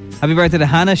 Happy birthday to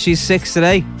Hannah. She's 6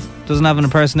 today. Doesn't have an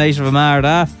impersonation of a ma or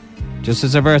dad. Just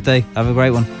it's her birthday. Have a great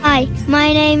one. Hi,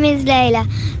 my name is Layla,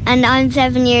 and I'm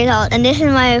 7 years old, and this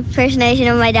is my impersonation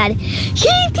of my dad.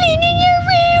 Keep cleaning your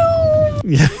room!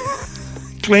 Yeah.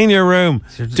 Clean your room.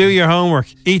 Do your homework.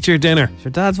 Eat your dinner. Has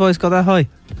your dad's voice got that high?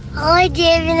 Hi,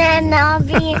 Jim and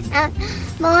Nobby.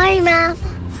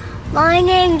 My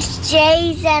name's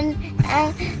Jason,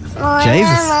 and my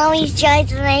mom always tries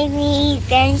to make me eat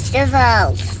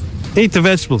vegetables. Eat the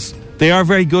vegetables. They are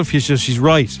very good for you, so she's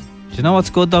right. Do you know what's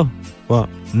good though? What?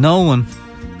 No one,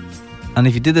 and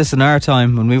if you did this in our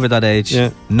time when we were that age,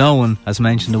 no one has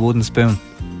mentioned a wooden spoon.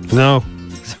 No.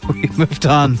 So we moved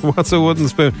on. What's a wooden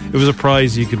spoon? It was a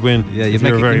prize you could win. Yeah, you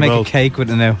make a cake with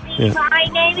it now. Yeah. My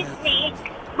name is Nick.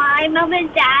 My mum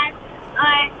and dad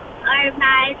are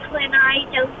mad when I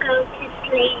don't go to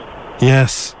sleep.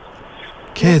 Yes.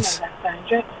 Kids,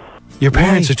 your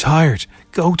parents are tired.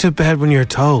 Go to bed when you're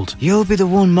told. You'll be the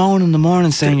one moaning in the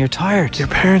morning saying you're tired. Your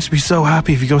parents will be so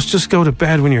happy if you just go to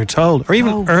bed when you're told. Or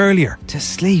even earlier. To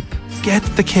sleep. Get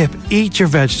the kip. Eat your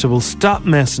vegetables. Stop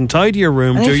messing. Tidy your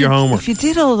room. And do your homework. If you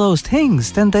did all those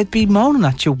things, then they'd be moaning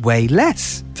at you way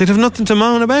less. They'd have nothing to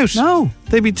moan about. No.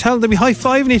 They'd be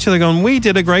high-fiving each other going, we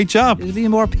did a great job. It'd be a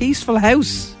more peaceful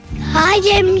house. Hi,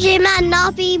 Jim and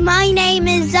Nobby. My name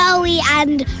is Zoe,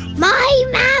 and my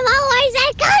mum always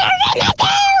said, "Go to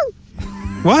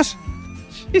vinegar." What?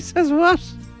 She says what?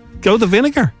 Go to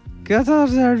vinegar. Get out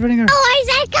of vinegar. I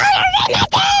said, "Go to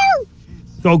vinegar."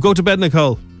 Oh, go to bed,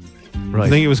 Nicole. Right. I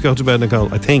think it was go to bed,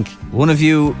 Nicole. I think. One of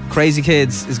you crazy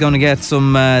kids is going to get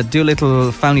some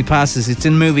Doolittle family passes. It's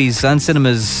in movies and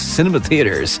cinema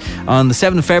theatres on the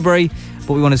 7th of February.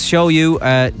 But we want to show you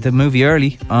the movie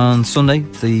early on Sunday,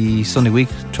 the Sunday week,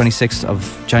 26th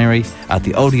of January, at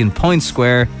the Odeon Point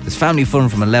Square. There's family fun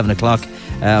from 11 o'clock.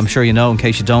 I'm sure you know, in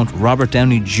case you don't, Robert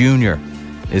Downey Jr.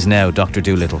 is now Dr.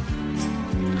 Dolittle.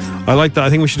 I like that. I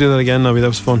think we should do that again, Nobby. That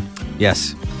was fun.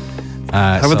 Yes.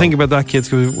 Have a think about that, kids,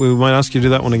 because we might ask you to do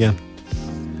that one again.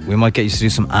 We might get you to do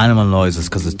some animal noises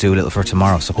because it's Dolittle for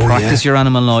tomorrow. So practice your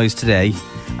animal noise today,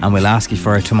 and we'll ask you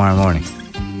for it tomorrow morning.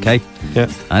 Okay?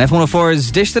 Yeah. And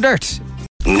F104's Dish the Dirt.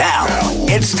 Now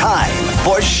it's time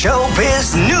for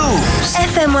Showbiz News.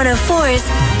 FM 104's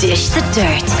Dish the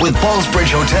Dirt. With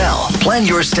Ballsbridge Hotel. Plan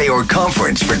your stay or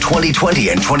conference for 2020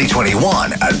 and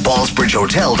 2021 at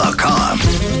ballsbridgehotel.com.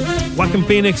 Joaquin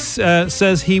Phoenix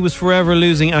says he was forever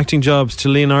losing acting jobs to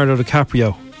Leonardo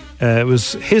DiCaprio. It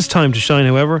was his time to shine,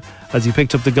 however, as he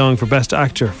picked up the gong for Best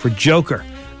Actor for Joker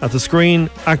at the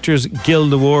Screen Actors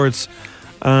Guild Awards.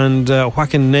 And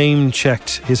Joaquin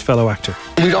name-checked his fellow actor.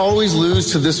 We'd always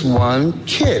lose to this one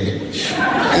kid.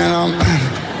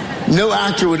 And no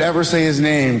actor would ever say his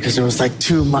name because it was like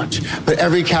too much. But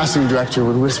every casting director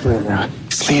would whisper in there,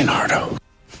 it's Leonardo.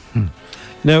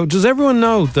 Now, does everyone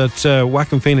know that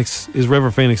Joaquin Phoenix is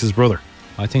River Phoenix's brother?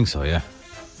 I think so, yeah.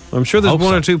 I'm sure there's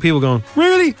one or two people going,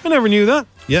 really? I never knew that.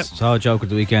 Yeah. Saw a joke at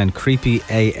the weekend. Creepy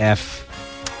AF.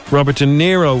 Robert De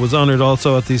Niro was honoured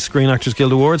also at the Screen Actors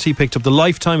Guild Awards. He picked up the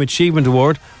Lifetime Achievement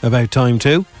Award, about time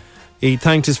too. He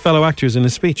thanked his fellow actors in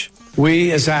his speech.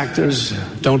 We as actors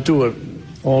don't do it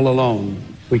all alone.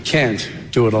 We can't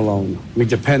do it alone. We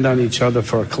depend on each other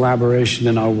for a collaboration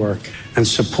in our work and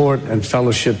support and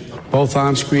fellowship, both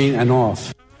on screen and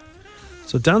off.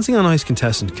 So Dancing on Ice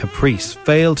contestant Caprice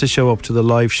failed to show up to the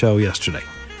live show yesterday.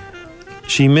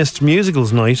 She missed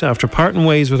musicals night after parting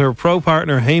ways with her pro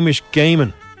partner Hamish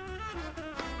Gaiman.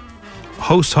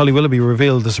 Host Holly Willoughby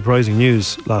revealed the surprising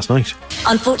news last night.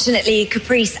 Unfortunately,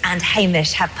 Caprice and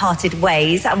Hamish have parted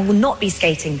ways and will not be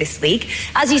skating this week.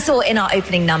 As you saw in our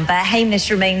opening number, Hamish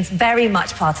remains very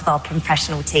much part of our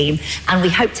professional team, and we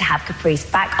hope to have Caprice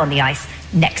back on the ice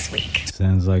next week.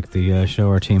 Sounds like the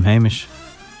shower team Hamish.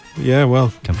 Yeah,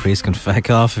 well, Caprice can feck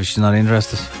off if she's not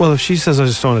interested. Well, if she says I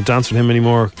just don't want to dance with him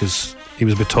anymore because he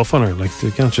was a bit tough on her, like,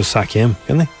 they can't just sack him,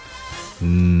 can they?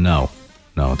 No,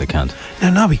 they can't.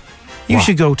 Now, Nobby, you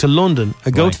should go to London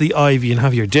and go to the Ivy and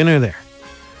have your dinner there.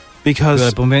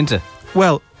 Because, bump into?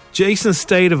 Well, Jason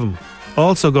Statham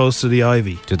also goes to the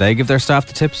Ivy. Do they give their staff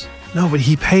the tips? No, but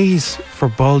he pays for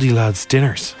Baldy lads'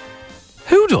 dinners.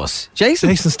 Who does?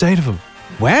 Jason Statham.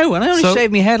 Wow, and I only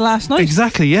shaved my head last night.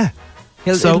 Exactly, yeah.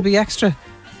 It'll be extra.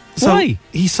 So why?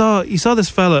 He saw this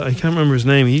fella, I can't remember his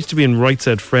name. He used to be in Right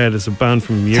Said Fred as a band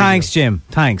from years Thanks, ago. Jim.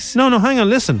 Thanks. No, hang on,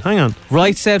 hang on.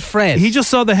 Right Said Fred. He just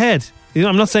saw the head.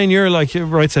 I'm not saying you're like a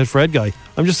Right Said Fred guy.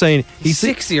 I'm just saying he's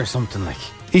 60 or something like.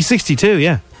 He's 62,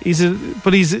 yeah. He's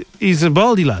a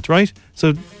baldy lad, right?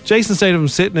 So Jason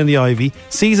Statham's sitting in the Ivy,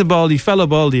 sees a fellow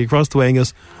baldy across the way and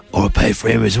goes, "Oh, I'll pay for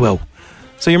him as well."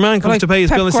 So your man comes to pay his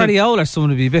bill and says, Guardiola or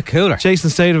someone would be a bit cooler. Jason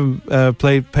Statham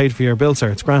paid for your bill, sir.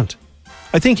 It's grand.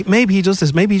 I think maybe he does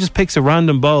this. Maybe he just picks a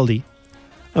random baldy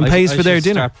and pays for their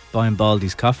dinner. Start buying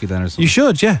baldies coffee then or something. You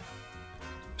should, yeah.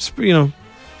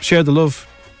 Share the love.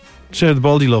 Share the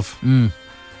baldy love.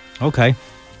 Okay.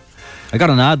 I got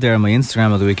an ad there on my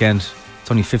Instagram of the weekend. It's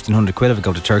only 1,500 quid if I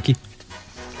go to Turkey.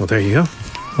 Well, there you go.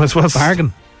 What's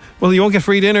bargain? Well, you won't get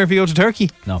free dinner if you go to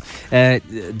Turkey. No.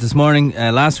 This morning,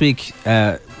 last week,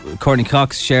 Courtney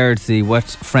Cox shared the What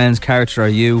Friends Character Are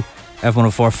You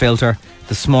F104 filter.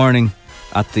 This morning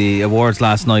at the awards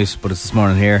last night, but it's this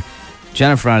morning here,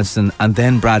 Jennifer Aniston and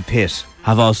then Brad Pitt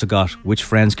have also got Which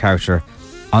Friends Character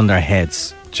on their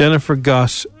heads. Jennifer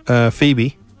got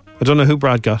Phoebe. I don't know who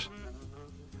Brad got.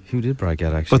 Who did Brad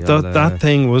get, actually? But that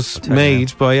thing was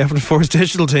made by F104's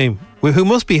digital team, who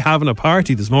must be having a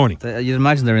party this morning. You'd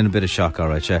imagine they're in a bit of shock, all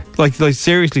right, yeah. Like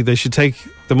seriously, they should take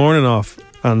the morning off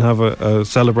and have a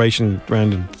celebration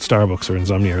round in Starbucks or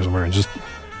Insomnia or somewhere and just...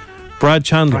 Brad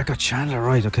Chandler. Brad got Chandler,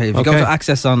 right, okay. If you go to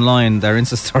Access Online, their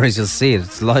Insta stories, you'll see it.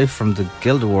 It's live from the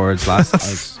Guild Awards last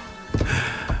night.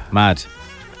 Mad.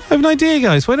 I have an idea,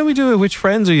 guys. Why don't we do it? Which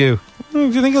Friends Are You? Do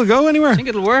you think it'll go anywhere? I think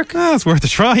it'll work. It's worth a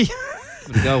try.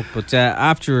 It'll go.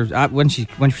 But when she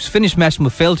was finished messing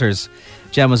with filters,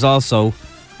 Jen was also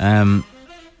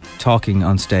talking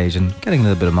on stage and getting a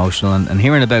little bit emotional and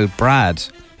hearing about Brad,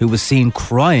 who was seen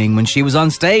crying when she was on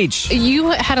stage.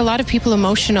 You had a lot of people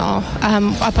emotional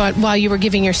about while you were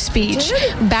giving your speech.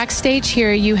 Backstage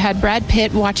here, you had Brad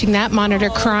Pitt watching that monitor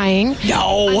crying.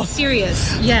 No! I'm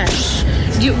serious. Yes.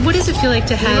 What does it feel like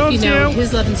to have,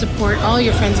 his love and support, all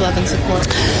your friends' love and support?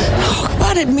 Oh,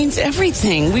 God, it means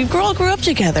everything. We all grew up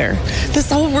together.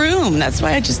 This whole room. That's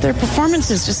why their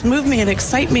performances just move me and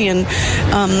excite me and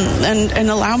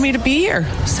allow me to be here.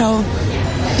 So,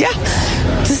 yeah,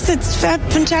 it's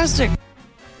fantastic.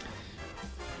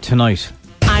 Tonight,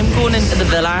 I'm going into the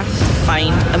villa to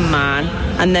find a man,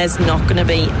 and there's not going to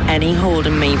be any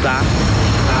holding me back.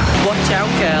 Watch out,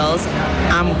 girls.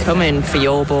 I'm coming for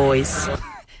your boys.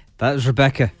 That is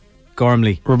Rebecca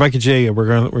Gormley. Rebecca G, we're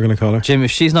gonna call her. Jim,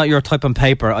 if she's not your type on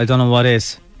paper, I don't know what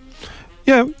is.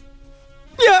 Yeah.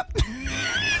 Yeah.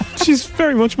 She's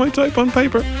very much my type on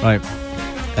paper. Right.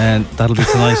 And that'll be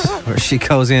tonight, where she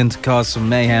goes in to cause some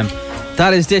mayhem.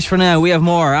 That is Dish for now. We have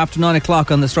more after 9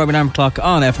 o'clock on the Strawberry Alarm Clock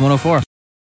on F104.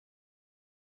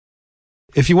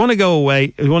 If you want to go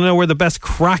away, if you want to know where the best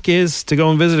crack is to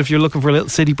go and visit, if you're looking for a little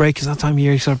city break, it's that time of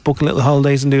year you start booking little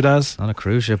holidays and doodads. On a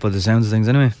cruise ship, but the sounds of things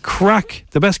anyway. Crack.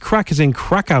 The best crack is in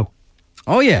Krakow.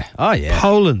 Oh yeah.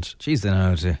 Poland. Jeez, they know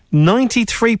how to.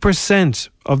 93%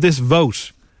 of this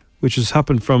vote, which has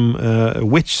happened from a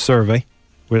Which survey,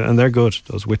 and they're good,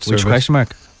 those Which surveys. Which question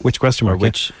mark? Which question mark? Or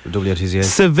which WTCA?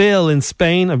 Seville in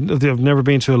Spain. I've never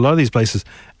been to a lot of these places.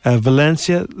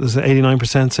 Valencia, there's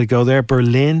 89% say go there.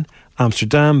 Berlin,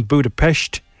 Amsterdam,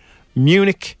 Budapest,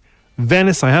 Munich,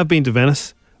 Venice. I have been to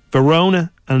Venice.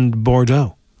 Verona and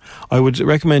Bordeaux. I would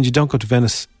recommend you don't go to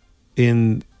Venice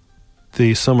in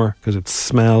the summer because it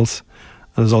smells,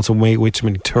 and there's also way too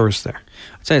many tourists there.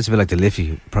 I'd say it's a bit like the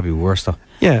Liffey, probably worse though.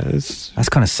 Yeah, that's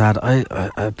kind of sad.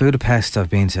 I Budapest I've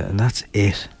been to, and that's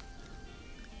it.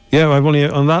 Yeah, I've only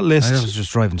on that list. I was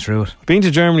just driving through it. I've been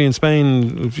to Germany and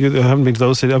Spain. If you haven't been to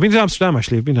those cities, I've been to Amsterdam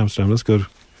actually. I've been to Amsterdam. That's good.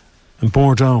 And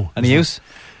Bordeaux. Any use?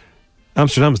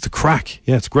 Amsterdam is the crack.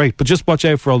 Yeah, it's great. But just watch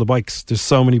out for all the bikes. There's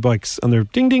so many bikes, and they're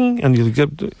ding ding, and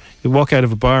you walk out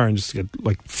of a bar and just get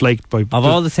like flaked by. Of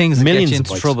all the things that get you into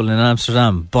bikes. trouble in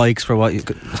Amsterdam, bikes were what you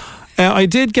could. I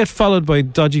did get followed by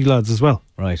dodgy lads as well.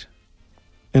 Right.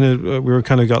 We were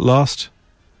kind of got lost,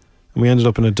 and we ended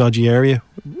up in a dodgy area.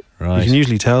 Right. You can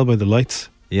usually tell by the lights.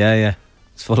 Yeah.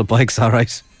 It's full of bikes, all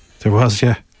right. There was,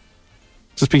 yeah.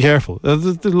 Just be careful.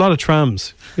 There's a lot of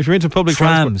trams. If you're into public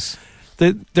trams,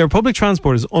 their public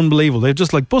transport is unbelievable. They've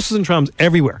just like buses and trams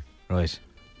everywhere. Right.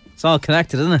 It's all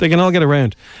connected, isn't it? They can all get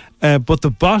around. But the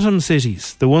bottom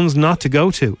cities, the ones not to go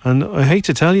to, and I hate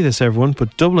to tell you this, everyone,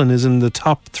 but Dublin is in the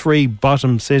top 3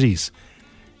 bottom cities.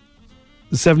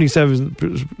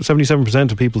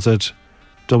 77% of people said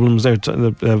Dublin was there.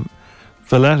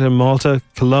 Valletta, Malta,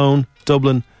 Cologne,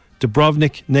 Dublin,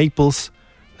 Dubrovnik, Naples.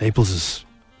 Naples is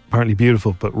apparently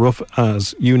beautiful, but rough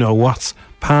as you know what's.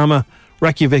 Parma,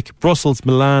 Reykjavik, Brussels,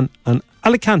 Milan, and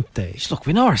Alicante. Look,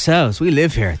 we know ourselves. We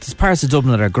live here. There's parts of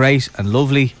Dublin that are great and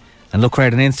lovely and look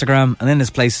great on Instagram, and then there's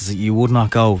places that you would not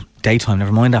go daytime,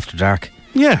 never mind after dark.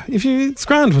 Yeah, it's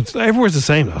grand. Everywhere's the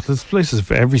same though. There's places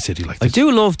for every city like this. I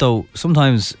do love though,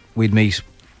 sometimes we'd meet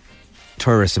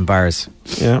tourists in bars.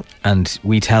 Yeah. And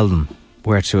we tell them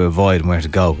where to avoid and where to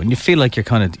go. And you feel like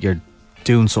you're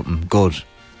doing something good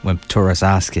when tourists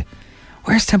ask you,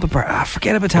 where's Temple Bar?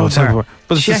 Forget about Temple Bar.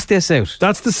 But check this out.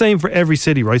 That's the same for every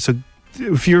city, right? So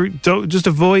if just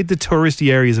avoid the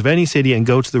touristy areas of any city and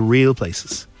go to the real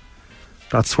places.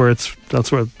 That's where.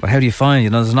 But how do you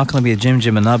find? There's not going to be a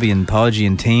Jim and Nobby and Podgy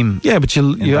and team. Yeah, but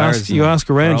you ask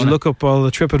around. You look up all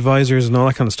the TripAdvisors and all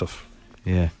that kind of stuff.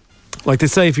 Yeah. Like they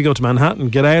say, if you go to Manhattan,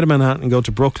 get out of Manhattan and go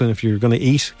to Brooklyn if you're going to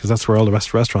eat, because that's where all the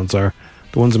best restaurants are.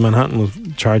 The ones in Manhattan will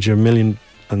charge you $1 million,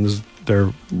 and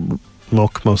they're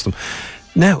muck, most of them.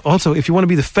 Now, also, if you want to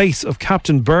be the face of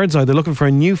Captain Birdseye, they're looking for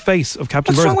a new face of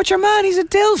Captain Birdseye. What's wrong with your man? He's a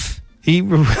dilf.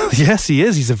 Yes, he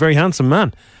is. He's a very handsome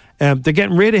man. They're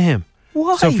getting rid of him.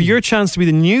 Why? So for your chance to be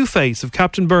the new face of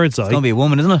Captain Birdseye... It's going to be a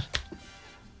woman, isn't it?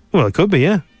 Well, it could be,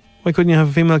 yeah. Why couldn't you have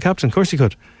a female captain? Of course you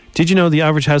could. Did you know the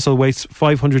average household wastes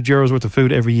 €500 worth of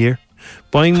food every year?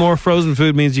 Buying more frozen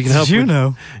food means you can help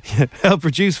help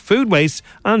reduce food waste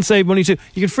and save money too.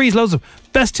 You can freeze loads of...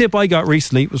 Best tip I got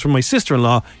recently was from my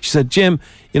sister-in-law. She said, Jim,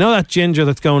 you know that ginger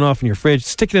that's going off in your fridge?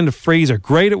 Stick it in the freezer,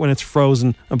 grate it when it's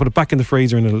frozen, and put it back in the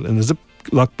freezer in a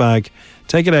Ziploc bag.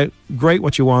 Take it out, grate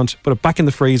what you want, put it back in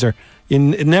the freezer.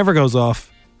 It never goes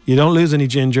off. You don't lose any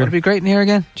ginger. What'd be great in here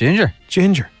again?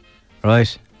 Ginger.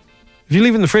 Right. If you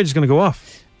leave it in the fridge, it's going to go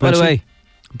off. By the way,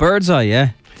 Birdseye, yeah?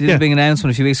 They did a big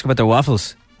announcement a few weeks ago about their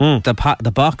waffles.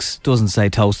 The box doesn't say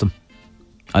toast them.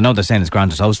 I know they're saying it's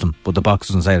grand to toast them, but the box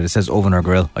doesn't say it. It says oven or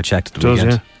grill. I checked at the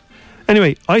weekend. Yeah.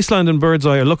 Anyway, Iceland and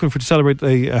Birdseye are looking to celebrate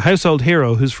a household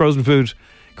hero whose frozen food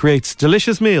creates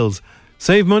delicious meals,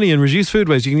 save money and reduce food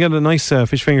waste. You can get a nice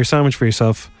fish finger sandwich for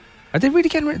yourself. Are they really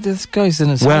getting rid of this guy's in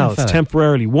his Well, it's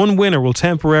temporarily. One winner will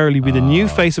temporarily be the new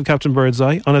face of Captain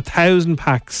Birdseye on 1,000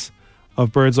 packs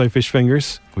of Birdseye fish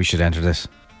fingers. We should enter this.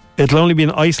 It'll only be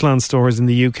in Iceland stores in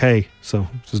the UK, so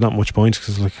there's not much point.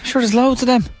 Cause I'm sure there's loads of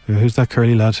them. Who's that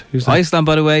curly lad? Who's that? Iceland,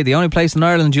 by the way, the only place in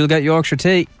Ireland you'll get Yorkshire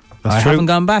tea. That's I true. haven't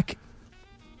gone back.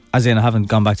 As in, I haven't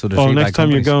gone back to the Oh, next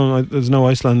time you're going, there's no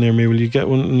Iceland near me. Will you get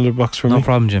another box for me? No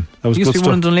problem, Jim. That was There used good to be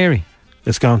one in stuff. Dunleary.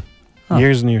 It's gone. Oh.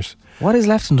 Years and years. What is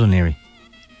left in Dunleary?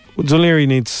 Well, Dunleary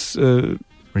needs...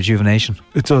 rejuvenation.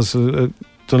 It does.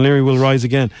 Dunleary will rise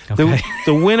again. Okay.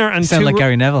 The winner and Sound like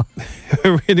Gary Neville.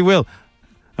 It really will.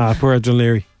 Poor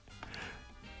Dunleary.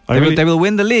 They will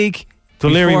win the league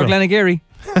Dunleary before will. Glenageary.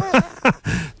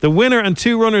 The winner and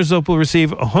 2 runners-up will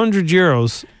receive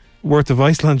 €100 worth of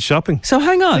Iceland shopping. So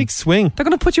hang on. Big swing. They're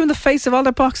going to put you in the face of all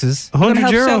their boxes.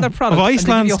 €100 their product of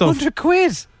Iceland and stuff.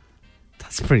 £100.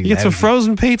 That's pretty. You get some lousy.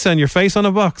 frozen pizza and your face on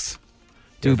a box.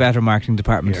 Do better, marketing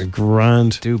department. You're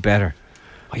grand. Do better.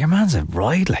 Oh, your man's a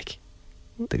ride, like.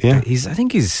 Yeah. I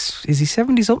think is he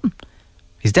 70 something?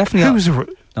 He's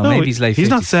definitely. No, maybe he's late 50s. He's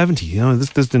not 70. You know,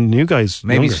 this the new guy's.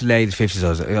 Maybe younger. he's late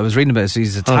 50s. I was reading about it. So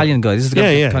he's an Italian guy. This is the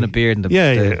guy with the kind of beard and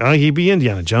the he'd be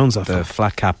Indiana Jones off the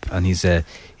flat cap, and he's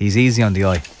easy on the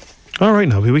eye. All right,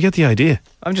 Nobby, we get the idea.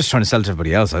 I'm just trying to sell it to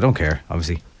everybody else. I don't care,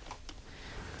 obviously.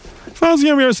 Fancy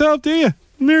him yourself, do you?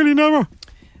 Nearly never.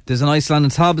 There's an Iceland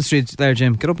in Talbot Street there,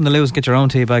 Jim. Get up in the loos, get your own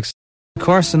tea bags. Of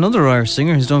course, another Irish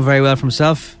singer who's done very well for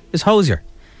himself is Hozier.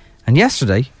 And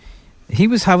yesterday, he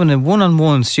was having a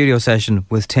one-on-one studio session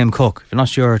with Tim Cook. If you're not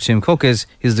sure who Tim Cook is,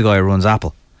 he's the guy who runs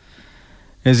Apple.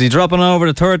 Is he dropping over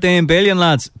the 13 billion,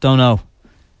 lads? Don't know.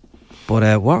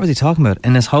 But what was he talking about?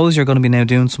 And is Hozier going to be now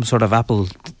doing some sort of Apple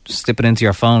slip it into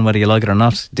your phone, whether you like it or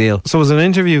not, deal? So it was an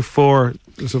interview for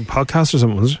some podcast or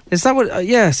something, was it? Is that what?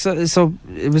 Yeah, so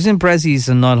it was in Brezzy's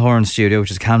and Niall Horan's studio,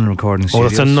 which is Camden Recording Oh,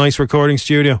 Studios. that's a nice recording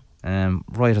studio.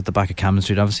 Right at the back of Camden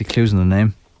Street, obviously, clues in the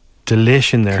name.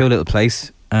 Delish in there. Cool little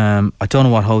place. I don't know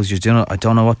what Hozier's doing. I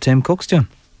don't know what Tim Cook's doing.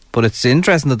 But it's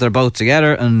interesting that they're both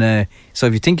together. And so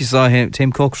if you think you saw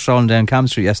Tim Cook strolling down Camden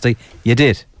Street yesterday, you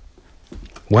did.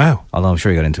 Wow. Although I'm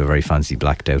sure he got into a very fancy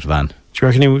blacked out van. Do you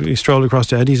reckon he strolled across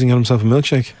to Eddie's and got himself a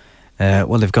milkshake?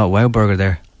 Well, they've got Wow Burger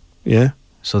there. Yeah.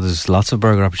 So there's lots of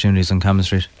burger opportunities on Camden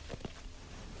Street.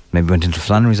 Maybe went into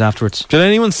Flannery's afterwards. Did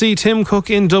anyone see Tim Cook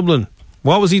in Dublin?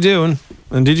 What was he doing?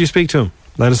 And did you speak to him?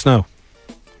 Let us know.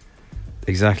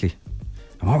 Exactly.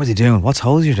 And what was he doing? What's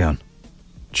Hozier doing?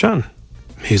 Chatting.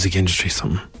 Music industry,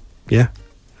 something. Yeah.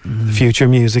 The future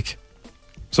music.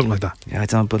 Something like that. Yeah, I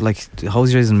don't, but like,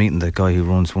 Hozier isn't meeting the guy who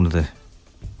runs one of the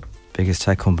biggest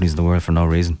tech companies in the world for no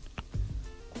reason.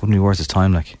 Wouldn't be worth his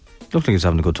time, like. Looked like he was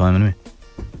having a good time anyway.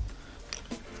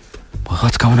 But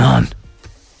what's going on?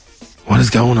 What is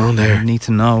going on there? I need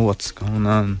to know what's going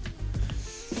on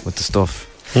with the stuff.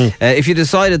 If you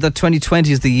decided that 2020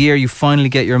 is the year you finally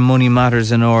get your money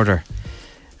matters in order,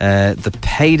 the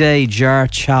Payday Jar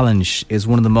Challenge is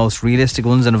one of the most realistic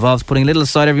ones and involves putting a little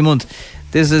aside every month.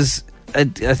 This is, I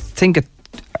think,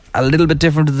 a little bit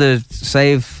different to the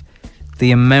save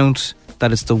the amount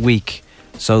that it's the week.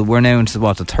 So we're now into the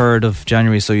 3rd of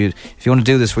January. So if you want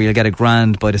to do this where you'll get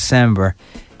 $1,000 by December,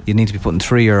 you need to be putting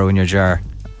 €3 in your jar.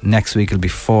 Next week it'll be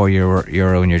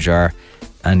 €4 in your jar,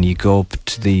 and you go up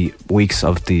to the weeks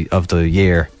of the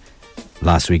year.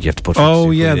 Last week you have to put. Oh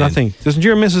yeah, that thing. Doesn't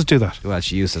your missus do that? Well,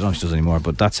 she used to. I don't know if she does anymore,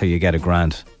 but that's how you get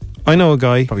 $1,000. I know a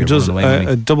guy Probably who does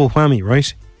a double whammy.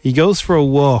 Right, he goes for a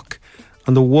walk,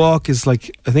 and the walk is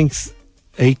like, I think,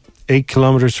 8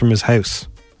 kilometers from his house.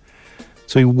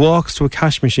 So he walks to a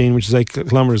cash machine, which is 8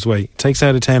 kilometers away, takes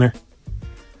out a tenner,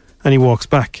 and he walks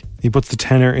back. He puts the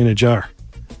tenner in a jar,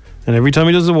 and every time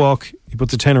he does a walk, he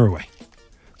puts a tenner away.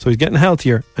 So he's getting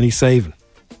healthier and he's saving.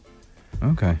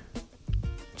 Okay.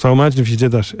 So imagine if you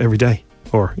did that every day,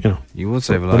 or you would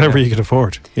save a lot. Whatever you could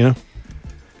afford,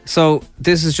 So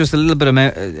this is just a little bit of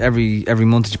amount every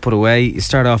month that you put away. You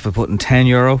start off with putting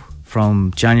 €10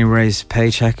 from January's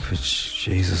paycheck, which,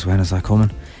 Jesus, when is that coming?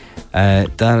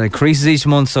 That increases each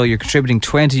month, so you're contributing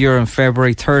 €20 in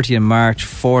February, 30 in March,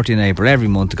 40 in April. Every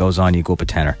month it goes on, you go up a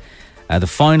tenner. The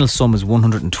final sum is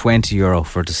 €120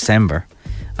 for December,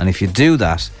 and if you do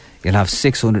that, you'll have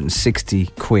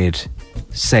 £660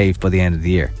 saved by the end of the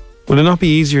year. Would it not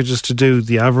be easier just to do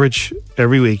the average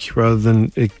every week rather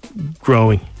than it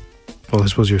growing? Well, I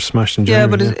suppose you're smashed in January. Yeah,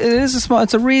 but it is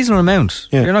it's a reasonable amount.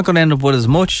 Yeah. You're not going to end up with as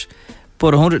much,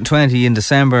 but 120 in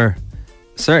December,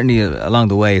 certainly along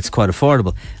the way, it's quite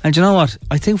affordable. And you know what?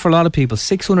 I think for a lot of people,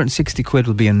 £660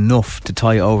 will be enough to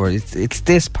tie over. It's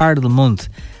this part of the month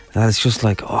that it's just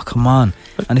like, oh, come on.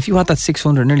 And if you had that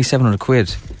 600, nearly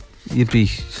 £700,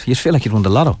 you'd feel like you'd won the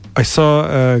lotto. I saw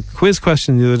a quiz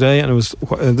question the other day, and it was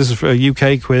this is for a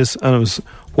UK quiz, and it was,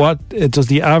 what does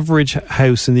the average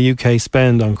house in the UK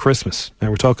spend on Christmas? Now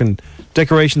we're talking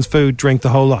decorations, food, drink, the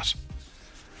whole lot.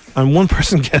 And one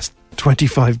person guessed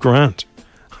 25 grand.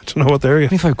 I Don't know what they're.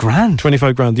 25 grand.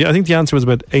 25 grand. Yeah, I think the answer was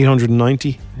about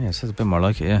 890. Yeah, so it's a bit more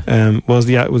like it. Yeah. Was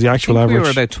the actual average? We were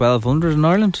about 1,200 in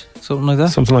Ireland, something like that.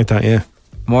 Something like that. Yeah.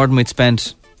 More than we'd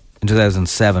spent in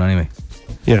 2007, anyway.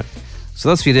 Yeah. So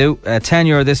that's what you do.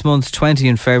 €10 this month, 20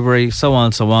 in February, so on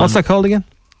and so on. What's that called again?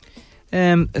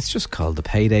 It's just called the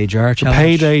Payday Jar Challenge.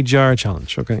 Payday Jar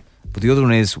Challenge. Okay. But the other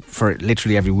one is for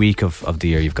literally every week of the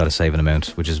year you've got to save an amount,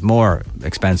 which is more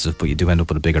expensive, but you do end up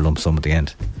with a bigger lump sum at the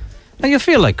end. And you'll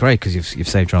feel like great because you've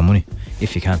saved your own money,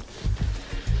 if you can.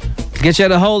 To get you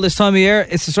out of the hole this time of year,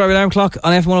 it's the Strawberry Alarm Clock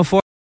on F104.